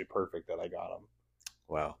this is actually perfect that I got them.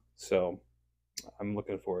 Wow. So I'm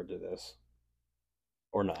looking forward to this.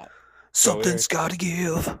 Or not. Something's got to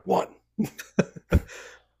give. One.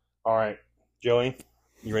 All right. Joey,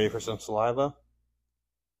 you ready for some Saliva?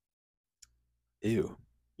 Ew.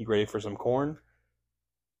 You ready for some Korn?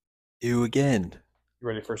 Ew again. You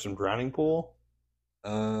ready for some Drowning Pool?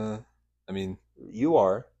 I mean, you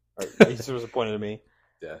are. He's disappointed in me.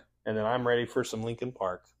 Yeah. And then I'm ready for some Linkin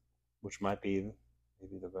Park, which might be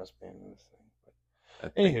maybe the best band in this thing.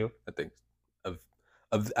 But I think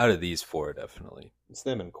of out of these four, definitely it's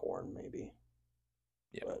them and Korn, maybe.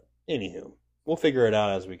 Yeah. But anywho, we'll figure it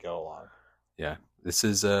out as we go along. Yeah. This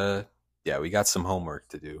is we got some homework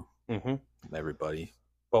to do. Mm-hmm. Everybody.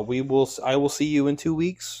 But I will see you in 2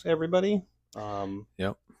 weeks, everybody.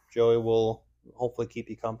 Yep. Joey will hopefully keep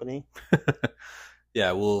you company.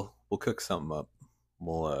 Yeah, we'll cook something up.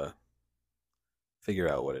 We'll figure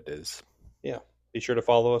out what it is. Yeah. Be sure to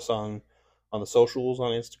follow us on the socials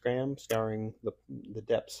on Instagram, Scouring the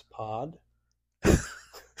Depths Pod.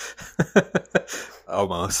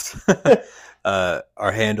 Almost.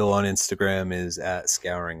 Our handle on Instagram is at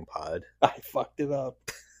Scouring Pod. I fucked it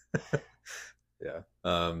up. Yeah.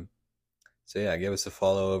 So yeah, give us a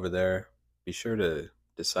follow over there. Be sure to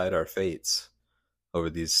decide our fates over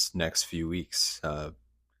these next few weeks.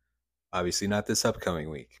 Obviously not this upcoming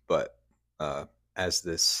week, but as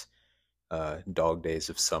this Dog Days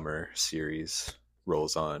of Summer series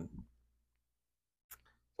rolls on.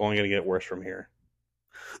 Only going to get worse from here.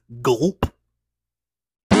 Gulp.